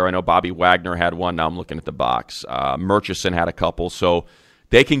already there. I know Bobby Wagner had one. Now I'm looking at the box. Murchison had a couple. So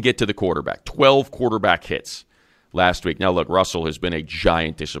they can get to the quarterback. 12 quarterback hits last week. Now, look, Russell has been a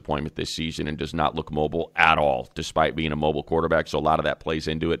giant disappointment this season and does not look mobile at all, despite being a mobile quarterback. So a lot of that plays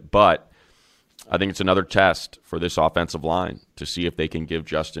into it. But I think it's another test for this offensive line to see if they can give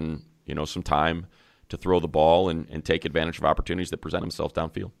Justin, some time to throw the ball and take advantage of opportunities that present themselves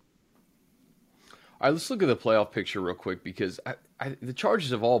downfield. All right, let's look at the playoff picture real quick because the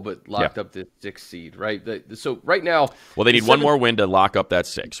Chargers have all but locked up the 6th seed, right? So right now, well, they need one more win to lock up that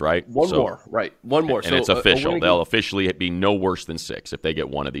 6, right? One more. And so, it's official. They'll officially be no worse than 6 if they get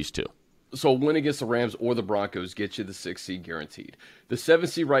one of these 2. So a win against the Rams or the Broncos gets you the 6th seed guaranteed. The 7th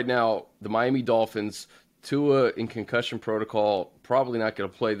seed right now, the Miami Dolphins, Tua in concussion protocol, probably not going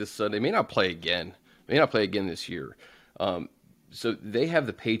to play this Sunday. May not play again this year. So they have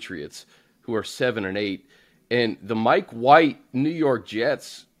the Patriots, who are 7-8, and the Mike White New York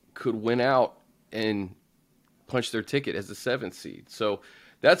Jets could win out and punch their ticket as the 7th seed. So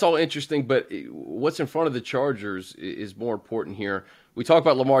that's all interesting, but what's in front of the Chargers is more important here. We talk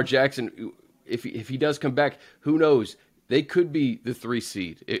about Lamar Jackson. If he does come back, who knows? They could be the 3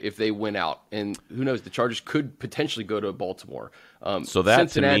 seed if they win out, and who knows? The Chargers could potentially go to Baltimore. So that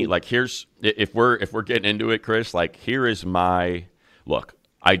Cincinnati, to me, like, here's if we're getting into it, Chris. Like, here is my look.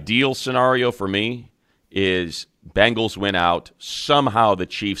 Ideal scenario for me is Bengals win out. Somehow the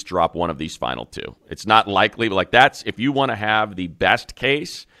Chiefs drop one of these final 2. It's not likely, but like that's if you want to have the best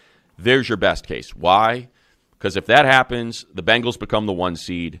case. There's your best case. Why? Because if that happens, the Bengals become the 1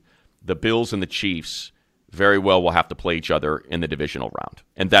 seed. The Bills and the Chiefs very well will have to play each other in the divisional round.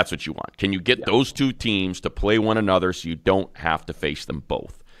 And that's what you want. Can you get those 2 teams to play one another so you don't have to face them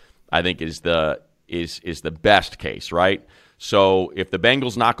both? I think is the best case, right? So if the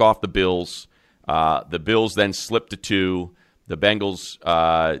Bengals knock off the Bills then slip to 2. The Bills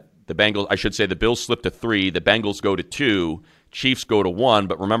slip to 3. The Bengals go to 2. Chiefs go to 1.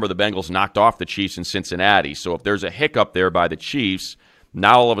 But remember, the Bengals knocked off the Chiefs in Cincinnati. So if there's a hiccup there by the Chiefs,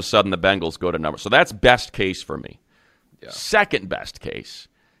 now all of a sudden the Bengals go to number. So that's best case for me. Yeah. Second best case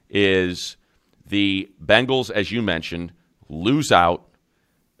is the Bengals, as you mentioned, lose out.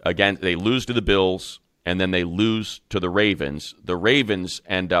 Again, they lose to the Bills, and then they lose to the Ravens. The Ravens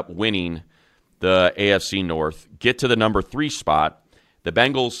end up winning the AFC North, get to the number 3 spot. The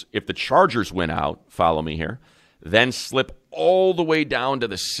Bengals, if the Chargers win out, follow me here, then slip all the way down to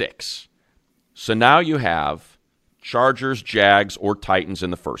the 6. So now you have Chargers, Jags, or Titans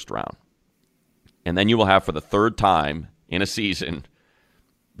in the first round. And then you will have, for the 3rd time in a season,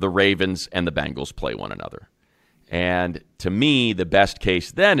 the Ravens and the Bengals play one another. And to me, the best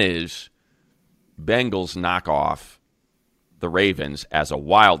case then is Bengals knock off the Ravens as a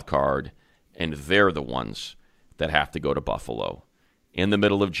wild card, and they're the ones that have to go to Buffalo in the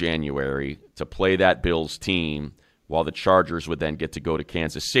middle of January to play that Bills team, while the Chargers would then get to go to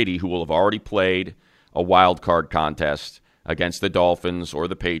Kansas City, who will have already played a wild card contest against the Dolphins or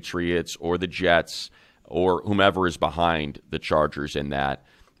the Patriots or the Jets or whomever is behind the Chargers in that.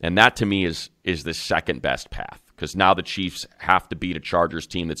 And that, to me, is the second best path, because now the Chiefs have to beat a Chargers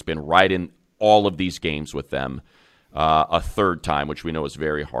team that's been right in all of these games with them a 3rd time, which we know is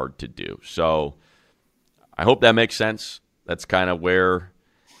very hard to do. So I hope that makes sense. That's kind of where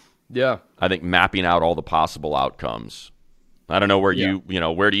I think mapping out all the possible outcomes. I don't know where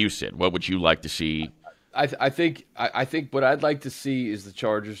where do you sit? What would you like to see? I think what I'd like to see is the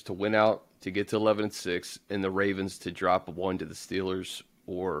Chargers to win out to get to 11-6, and the Ravens to drop 1 to the Steelers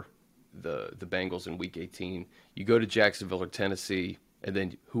or the Bengals in Week 18. You go to Jacksonville or Tennessee, and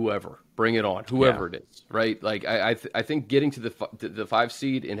then bring it on, whoever it is, right? Like I think getting to the 5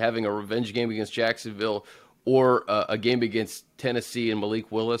 seed and having a revenge game against Jacksonville or a game against Tennessee and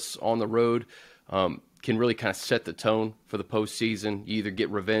Malik Willis on the road can really kind of set the tone for the postseason. You either get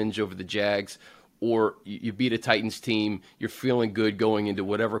revenge over the Jags, or you beat a Titans team. You're feeling good going into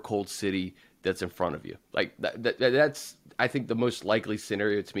whatever cold city that's in front of you. Like that's, I think, the most likely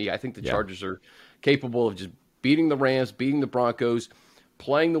scenario to me. I think the Chargers are capable of just beating the Rams, beating the Broncos,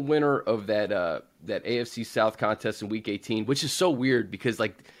 playing the winner of that AFC South contest in Week 18, which is so weird because,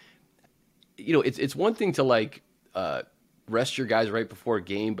 like, you know, it's one thing to like rest your guys right before a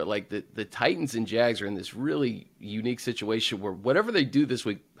game, but like the Titans and Jags are in this really unique situation where whatever they do this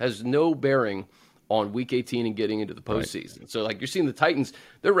week has no bearing on Week 18 and getting into the postseason. Right. So, like, you're seeing the Titans,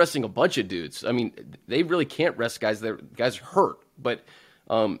 they're resting a bunch of dudes. I mean, they really can't rest guys. Guys are hurt. But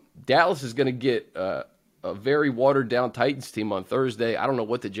Dallas is going to get a very watered-down Titans team on Thursday. I don't know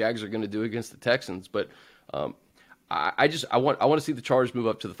what the Jags are going to do against the Texans, but I want to see the Chargers move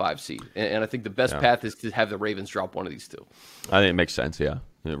up to the 5 seed. And I think the best path is to have the Ravens drop one of these 2. I think it makes sense, yeah.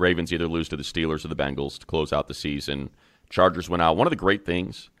 The Ravens either lose to the Steelers or the Bengals to close out the season. Chargers went out. One of the great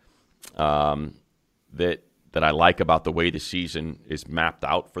things that I like about the way the season is mapped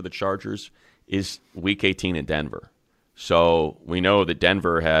out for the Chargers is Week 18 in Denver. So we know that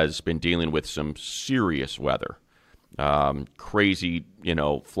Denver has been dealing with some serious weather, crazy,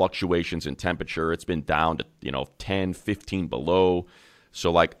 fluctuations in temperature. It's been down to, 10, 15 below.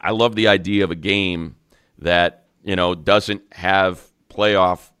 So, like, I love the idea of a game that, doesn't have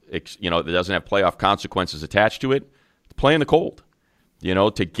playoff consequences attached to it. Play in the cold,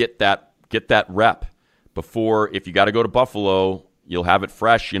 to get that rep before, if you got to go to Buffalo, you'll have it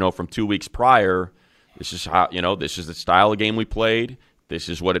fresh, from 2 weeks prior. This is how, this is the style of game we played. This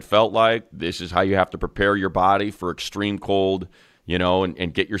is what it felt like. This is how you have to prepare your body for extreme cold,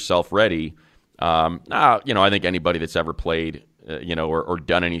 and get yourself ready. I think anybody that's ever played or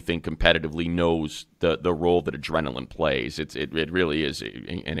done anything competitively knows the role that adrenaline plays. It really is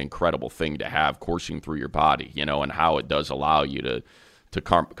an incredible thing to have coursing through your body, and how it does allow you to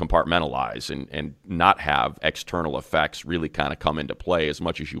compartmentalize and not have external effects really kind of come into play as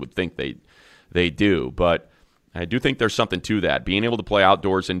much as you would think they do. But I do think there's something to that. Being able to play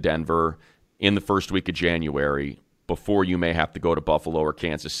outdoors in Denver in the first week of January before you may have to go to Buffalo or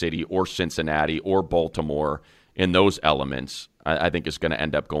Kansas City or Cincinnati or Baltimore in those elements, I think is going to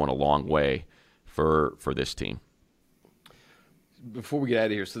end up going a long way for this team. Before we get out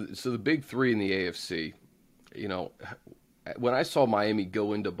of here, so the big three in the AFC, when I saw Miami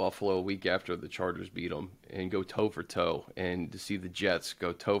go into Buffalo a week after the Chargers beat them and go toe for toe, and to see the Jets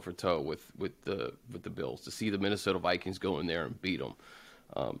go toe for toe with the Bills, to see the Minnesota Vikings go in there and beat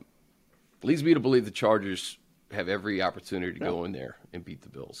them, leads me to believe the Chargers have every opportunity to go in there and beat the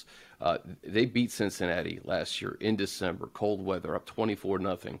Bills. They beat Cincinnati last year in December, cold weather, up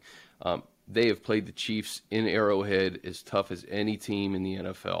 24-0. They have played the Chiefs in Arrowhead as tough as any team in the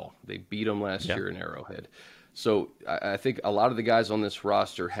NFL. They beat them last year in Arrowhead. So I think a lot of the guys on this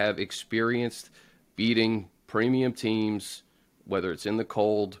roster have experienced beating premium teams, whether it's in the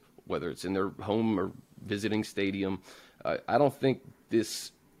cold, whether it's in their home or visiting stadium. I don't think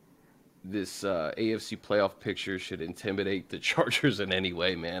this AFC playoff picture should intimidate the Chargers in any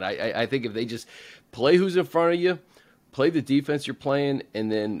way, man. I think if they just play who's in front of you, play the defense you're playing,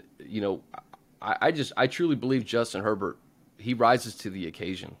 and then, I truly believe Justin Herbert, he rises to the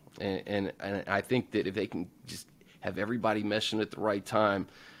occasion. And I think that if they can just have everybody meshing at the right time,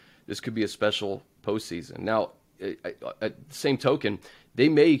 this could be a special postseason. Now, at the same token, they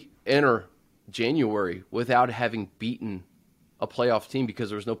may enter January without having beaten a playoff team because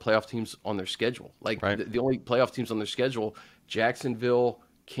there was no playoff teams on their schedule. The only playoff teams on their schedule, Jacksonville,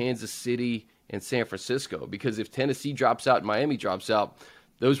 Kansas City, and San Francisco. Because if Tennessee drops out and Miami drops out,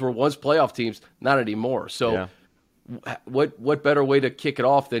 those were once playoff teams, not anymore. So what better way to kick it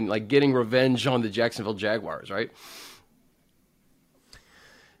off than getting revenge on the Jacksonville Jaguars, right?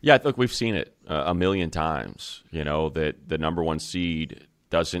 Yeah, look, we've seen it a million times, that the number one seed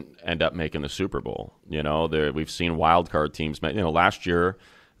doesn't end up making the Super Bowl. We've seen wild card teams. Last year,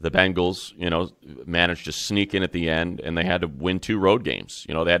 the Bengals, managed to sneak in at the end, and they had to win 2 road games.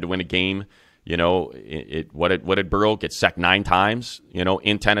 They had to win a game. What did Burrow get sacked 9 times?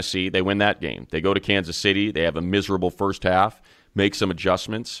 In Tennessee, they win that game. They go to Kansas City. They have a miserable first half, make some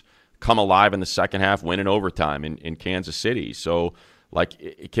adjustments, come alive in the second half, win in overtime in Kansas City. So,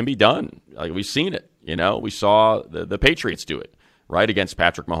 it can be done. We've seen it. We saw the Patriots do it, right, against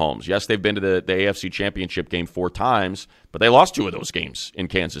Patrick Mahomes. Yes, they've been to the AFC Championship game 4 times, but they lost 2 of those games in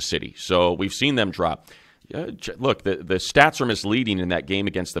Kansas City. So we've seen them drop. Look, the stats are misleading in that game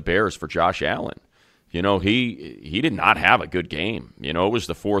against the Bears for Josh Allen. He did not have a good game. It was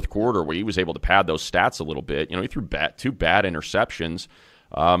the fourth quarter where he was able to pad those stats a little bit. He threw 2 bad interceptions.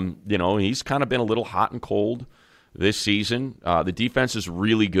 He's kind of been a little hot and cold this season. The defense is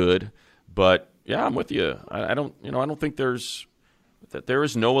really good, but yeah, I'm with you. I don't think there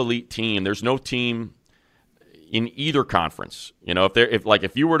is no elite team. There's no team in either conference.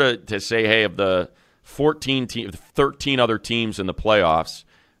 If you were to say, hey, of the 13 other teams in the playoffs,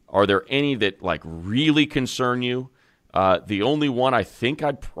 are there any that really concern you? The only one I think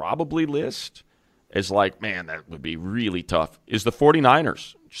I'd probably list is man, that would be really tough, is the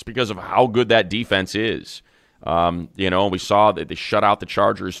 49ers, just because of how good that defense is. We saw that they shut out the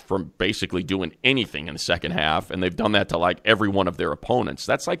Chargers from basically doing anything in the second half, and they've done that to every one of their opponents.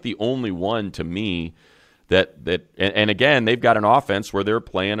 That's the only one to me and again, they've got an offense where they're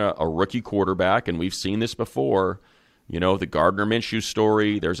playing a rookie quarterback, and we've seen this before. The Gardner Minshew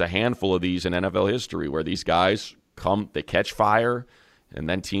story, there's a handful of these in NFL history where these guys they catch fire, and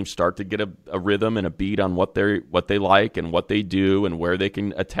then teams start to get a rhythm and a beat on what they like and what they do and where they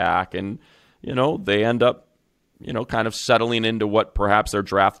can attack, and they end up kind of settling into what perhaps their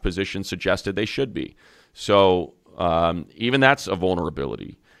draft position suggested they should be. So even that's a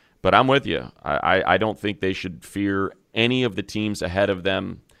vulnerability. But I'm with you. I don't think they should fear any of the teams ahead of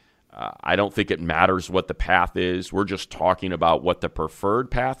them. I don't think it matters what the path is. We're just talking about what the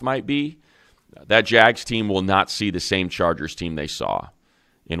preferred path might be. That Jags team will not see the same Chargers team they saw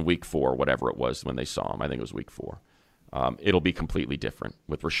in Week 4, whatever it was when they saw them. I think it was Week 4. It'll be completely different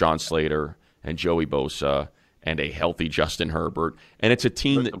with Rashawn Slater and Joey Bosa and a healthy Justin Herbert. And it's a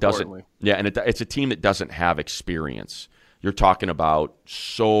team that doesn't. Yeah, and it's a team that doesn't have experience. You're talking about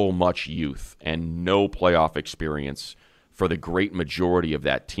so much youth and no playoff experience for the great majority of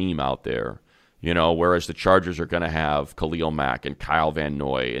that team out there. Whereas the Chargers are going to have Khalil Mack and Kyle Van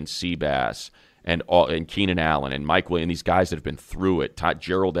Noy and Seabass and Keenan Allen and Mike Williams, and these guys that have been through it,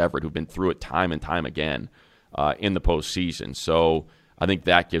 Gerald Everett, who've been through it time and time again in the postseason. So I think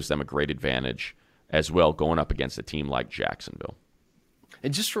that gives them a great advantage as well going up against a team like Jacksonville.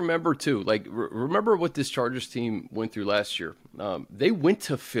 And just remember, too, remember what this Chargers team went through last year. They went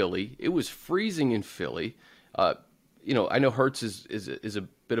to Philly. It was freezing in Philly. I know Hurts is a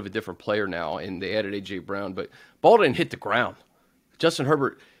bit of a different player now, and they added A.J. Brown, but ball didn't hit the ground. Justin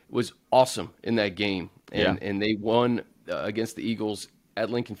Herbert was awesome in that game, and they won against the Eagles at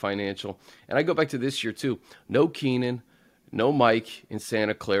Lincoln Financial. And I go back to this year, too. No Keenan, no Mike in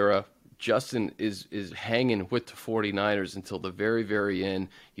Santa Clara. Justin is hanging with the 49ers until the very, very end.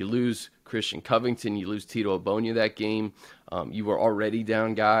 You lose Christian Covington. You lose Tito Ogbonnia that game. You were already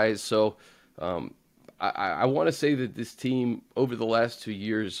down guys. So I want to say that this team over the last 2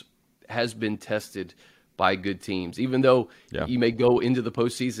 years has been tested by good teams. Even though you may go into the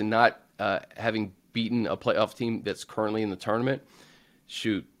postseason not having beaten a playoff team that's currently in the tournament,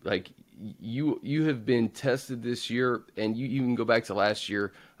 you have been tested this year, and you can go back to last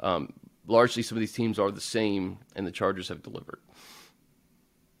year. Largely, some of these teams are the same, and the Chargers have delivered.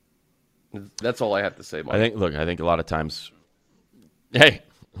 That's all I have to say, Mike. I think a lot of times, hey,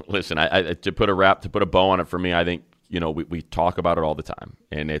 listen, to put a bow on it for me, I think, we talk about it all the time,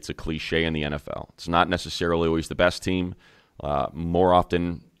 and it's a cliche in the NFL. It's not necessarily always the best team. More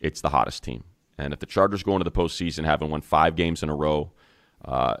often, it's the hottest team. And if the Chargers go into the postseason having won 5 games in a row,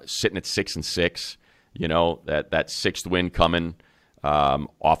 sitting at 6-6, that sixth win coming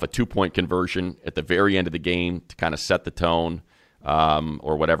off a 2-point conversion at the very end of the game to kind of set the tone,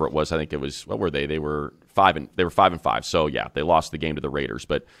 or whatever it was. I think it was, what were they? They were 5-5. So yeah, they lost the game to the Raiders.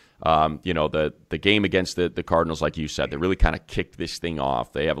 But the game against the Cardinals, like you said, they really kind of kicked this thing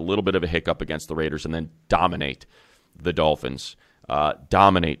off. They have a little bit of a hiccup against the Raiders, and then dominate the Dolphins,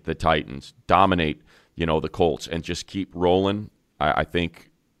 dominate the Titans, dominate the Colts, and just keep rolling. I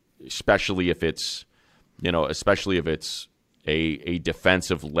think, especially if it's a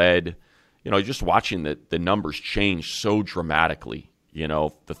defensive led, just watching the numbers change so dramatically,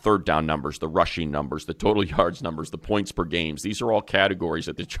 the third down numbers, the rushing numbers, the total yards numbers, the points per games. These are all categories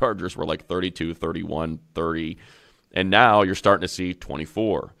that the Chargers were like 32, 31, 30. And now you're starting to see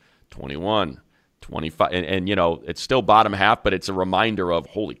 24, 21, 25. And it's still bottom half, but it's a reminder of,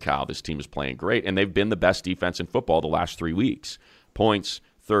 holy cow, this team is playing great. And they've been the best defense in football the last 3 weeks. Points,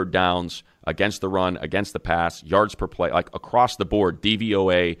 third downs, against the run, against the pass, yards per play, like across the board,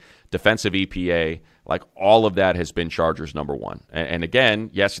 DVOA, defensive EPA, like all of that has been Chargers number one. And again,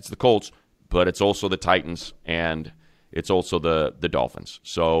 yes, it's the Colts, but it's also the Titans and it's also the Dolphins.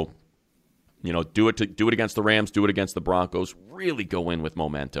 So, do it against the Rams, do it against the Broncos, really go in with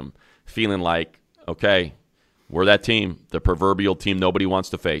momentum, feeling like, okay, we're that team, the proverbial team nobody wants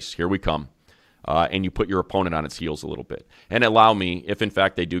to face. Here we come. And you put your opponent on its heels a little bit. And allow me, if in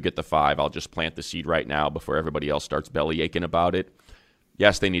fact they do get the 5, I'll just plant the seed right now before everybody else starts belly aching about it.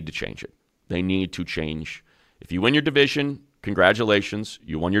 Yes, they need to change it. They need to change. If you win your division, congratulations.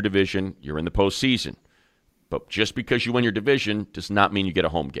 You won your division. You're in the postseason. But just because you win your division does not mean you get a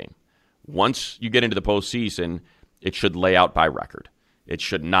home game. Once you get into the postseason, it should lay out by record. It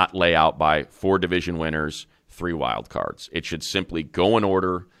should not lay out by 4 division winners, 3 wild cards. It should simply go in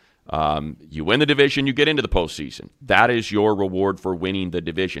order. You win the division, you get into the postseason. That is your reward for winning the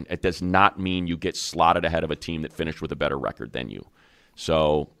division. It does not mean you get slotted ahead of a team that finished with a better record than you.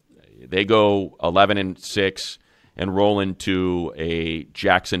 So they go 11-6 and roll into a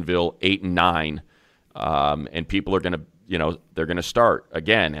Jacksonville 8-9, and people are going to, they're going to start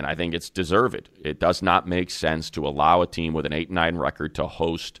again. And I think it's deserved. It does not make sense to allow a team with an 8-9 record to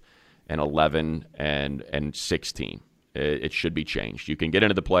host an 11-6 team. It should be changed. You can get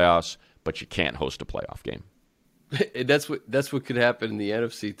into the playoffs, but you can't host a playoff game. That's what could happen in the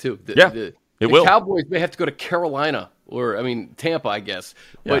NFC too. It will. The Cowboys may have to go to Carolina Tampa, I guess.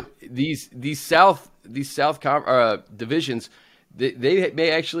 Yeah. But these South divisions, they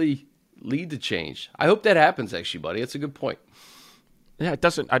may actually lead to change. I hope that happens. Actually, buddy, that's a good point. Yeah, it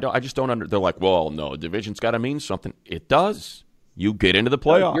doesn't. I just don't they're like, well, no, division's got to mean something. It does. You get into the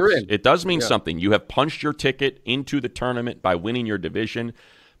playoffs. You're in. It does mean something. You have punched your ticket into the tournament by winning your division,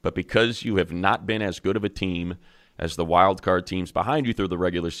 but because you have not been as good of a team as the wild card teams behind you through the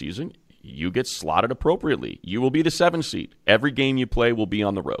regular season, you get slotted appropriately. You will be the 7 seed. Every game you play will be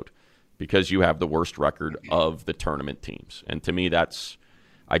on the road because you have the worst record of the tournament teams. And to me,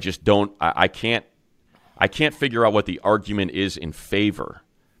 I can't figure out what the argument is in favor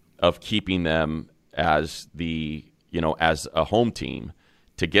of keeping them as as a home team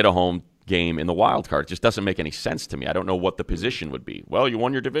to get game in the wild card. It just doesn't make any sense to me. I don't know what the position would be. Well, you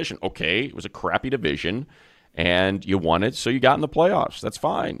won your division. Okay, it was a crappy division, and you won it, so you got in the playoffs. That's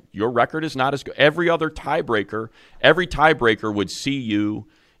fine. Your record is not as good. Every tiebreaker would see you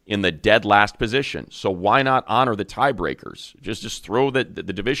in the dead last position. So why not honor the tiebreakers? Just throw the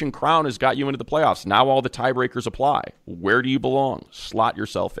division crown has got you into the playoffs. Now all the tiebreakers apply. Where do you belong? Slot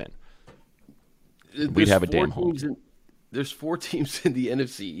yourself in. We'd have a damn home. There's 4 teams in the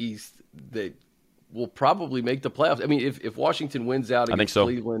NFC East that will probably make the playoffs. I mean, if Washington wins out against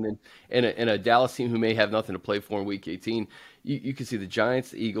Cleveland and a Dallas team who may have nothing to play for in Week 18, you can see the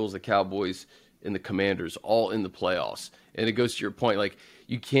Giants, the Eagles, the Cowboys, and the Commanders all in the playoffs. And it goes to your point, like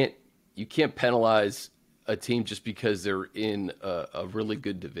you can't penalize a team just because they're in a really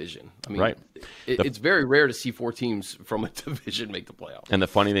good division. I mean, right. It's very rare to see 4 teams from a division make the playoffs. And the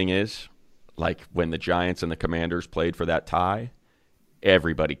funny thing is, like when the Giants and the Commanders played for that tie,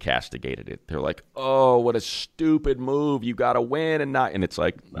 everybody castigated it. They're like, "Oh, what a stupid move! You got to win and not." And it's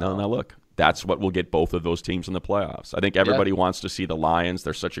like, no, look, that's what will get both of those teams in the playoffs. I think everybody wants to see the Lions.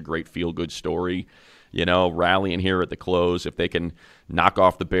 They're such a great feel-good story, rallying here at the close. If they can knock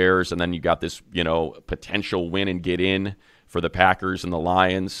off the Bears, and then you got this, potential win and get in for the Packers and the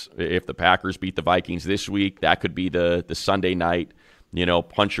Lions. If the Packers beat the Vikings this week, that could be the Sunday night,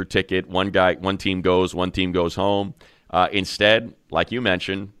 punch your ticket. One team goes, one team goes home. Instead, like you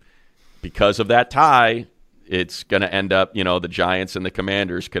mentioned, because of that tie, it's going to end up, the Giants and the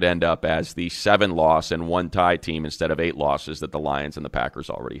Commanders could end up as the 7-loss and 1-tie team instead of 8 losses that the Lions and the Packers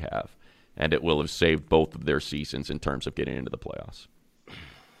already have. And it will have saved both of their seasons in terms of getting into the playoffs.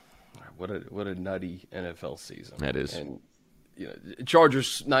 What a nutty NFL season. That is. And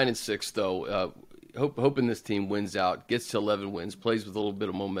Chargers 9-6 though. Hoping this team wins out, gets to 11 wins, plays with a little bit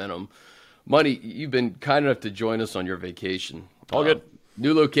of momentum. Money, you've been kind enough to join us on your vacation. All good.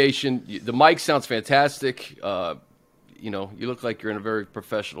 New location. The mic sounds fantastic. You look like you're in a very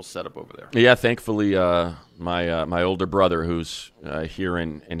professional setup over there. Yeah, thankfully, my older brother, who's here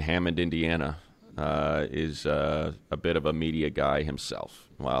in Hammond, Indiana, is a bit of a media guy himself.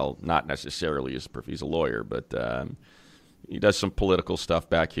 Well, not necessarily he's a lawyer, but he does some political stuff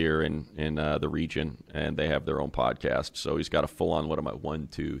back here in the region, and they have their own podcast. So he's got a full-on,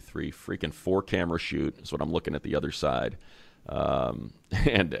 4 camera shoot is what I'm looking at the other side.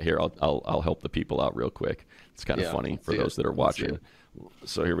 And here, I'll help the people out real quick. It's kind of funny for those that are watching.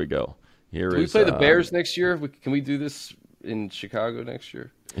 So here we go. Can we play the Bears next year? Can we do this in Chicago next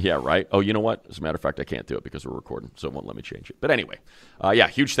year? Yeah, right. Oh, you know what? As a matter of fact, I can't do it because we're recording, so it won't let me change it. But anyway,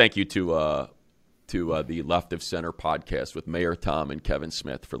 huge thank you to the Left of Center podcast with Mayor Tom and Kevin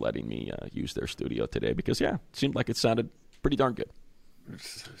Smith for letting me use their studio today because, it seemed like it sounded pretty darn good.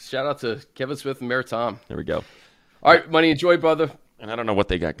 Shout out to Kevin Smith and Mayor Tom. There we go. All right, Money, enjoy, brother. And I don't know what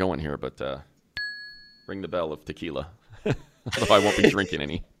they got going here, but ring the bell of tequila. Although I won't be drinking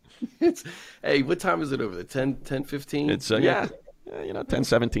any. Hey, what time is it over there? 10:15? It's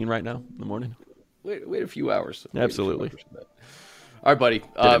 10:17 right now in the morning. Wait a few hours. Absolutely. All right, buddy.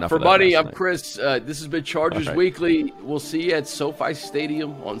 For Money, I'm Chris. This has been Chargers Weekly. We'll see you at SoFi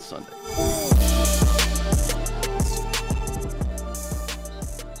Stadium on Sunday.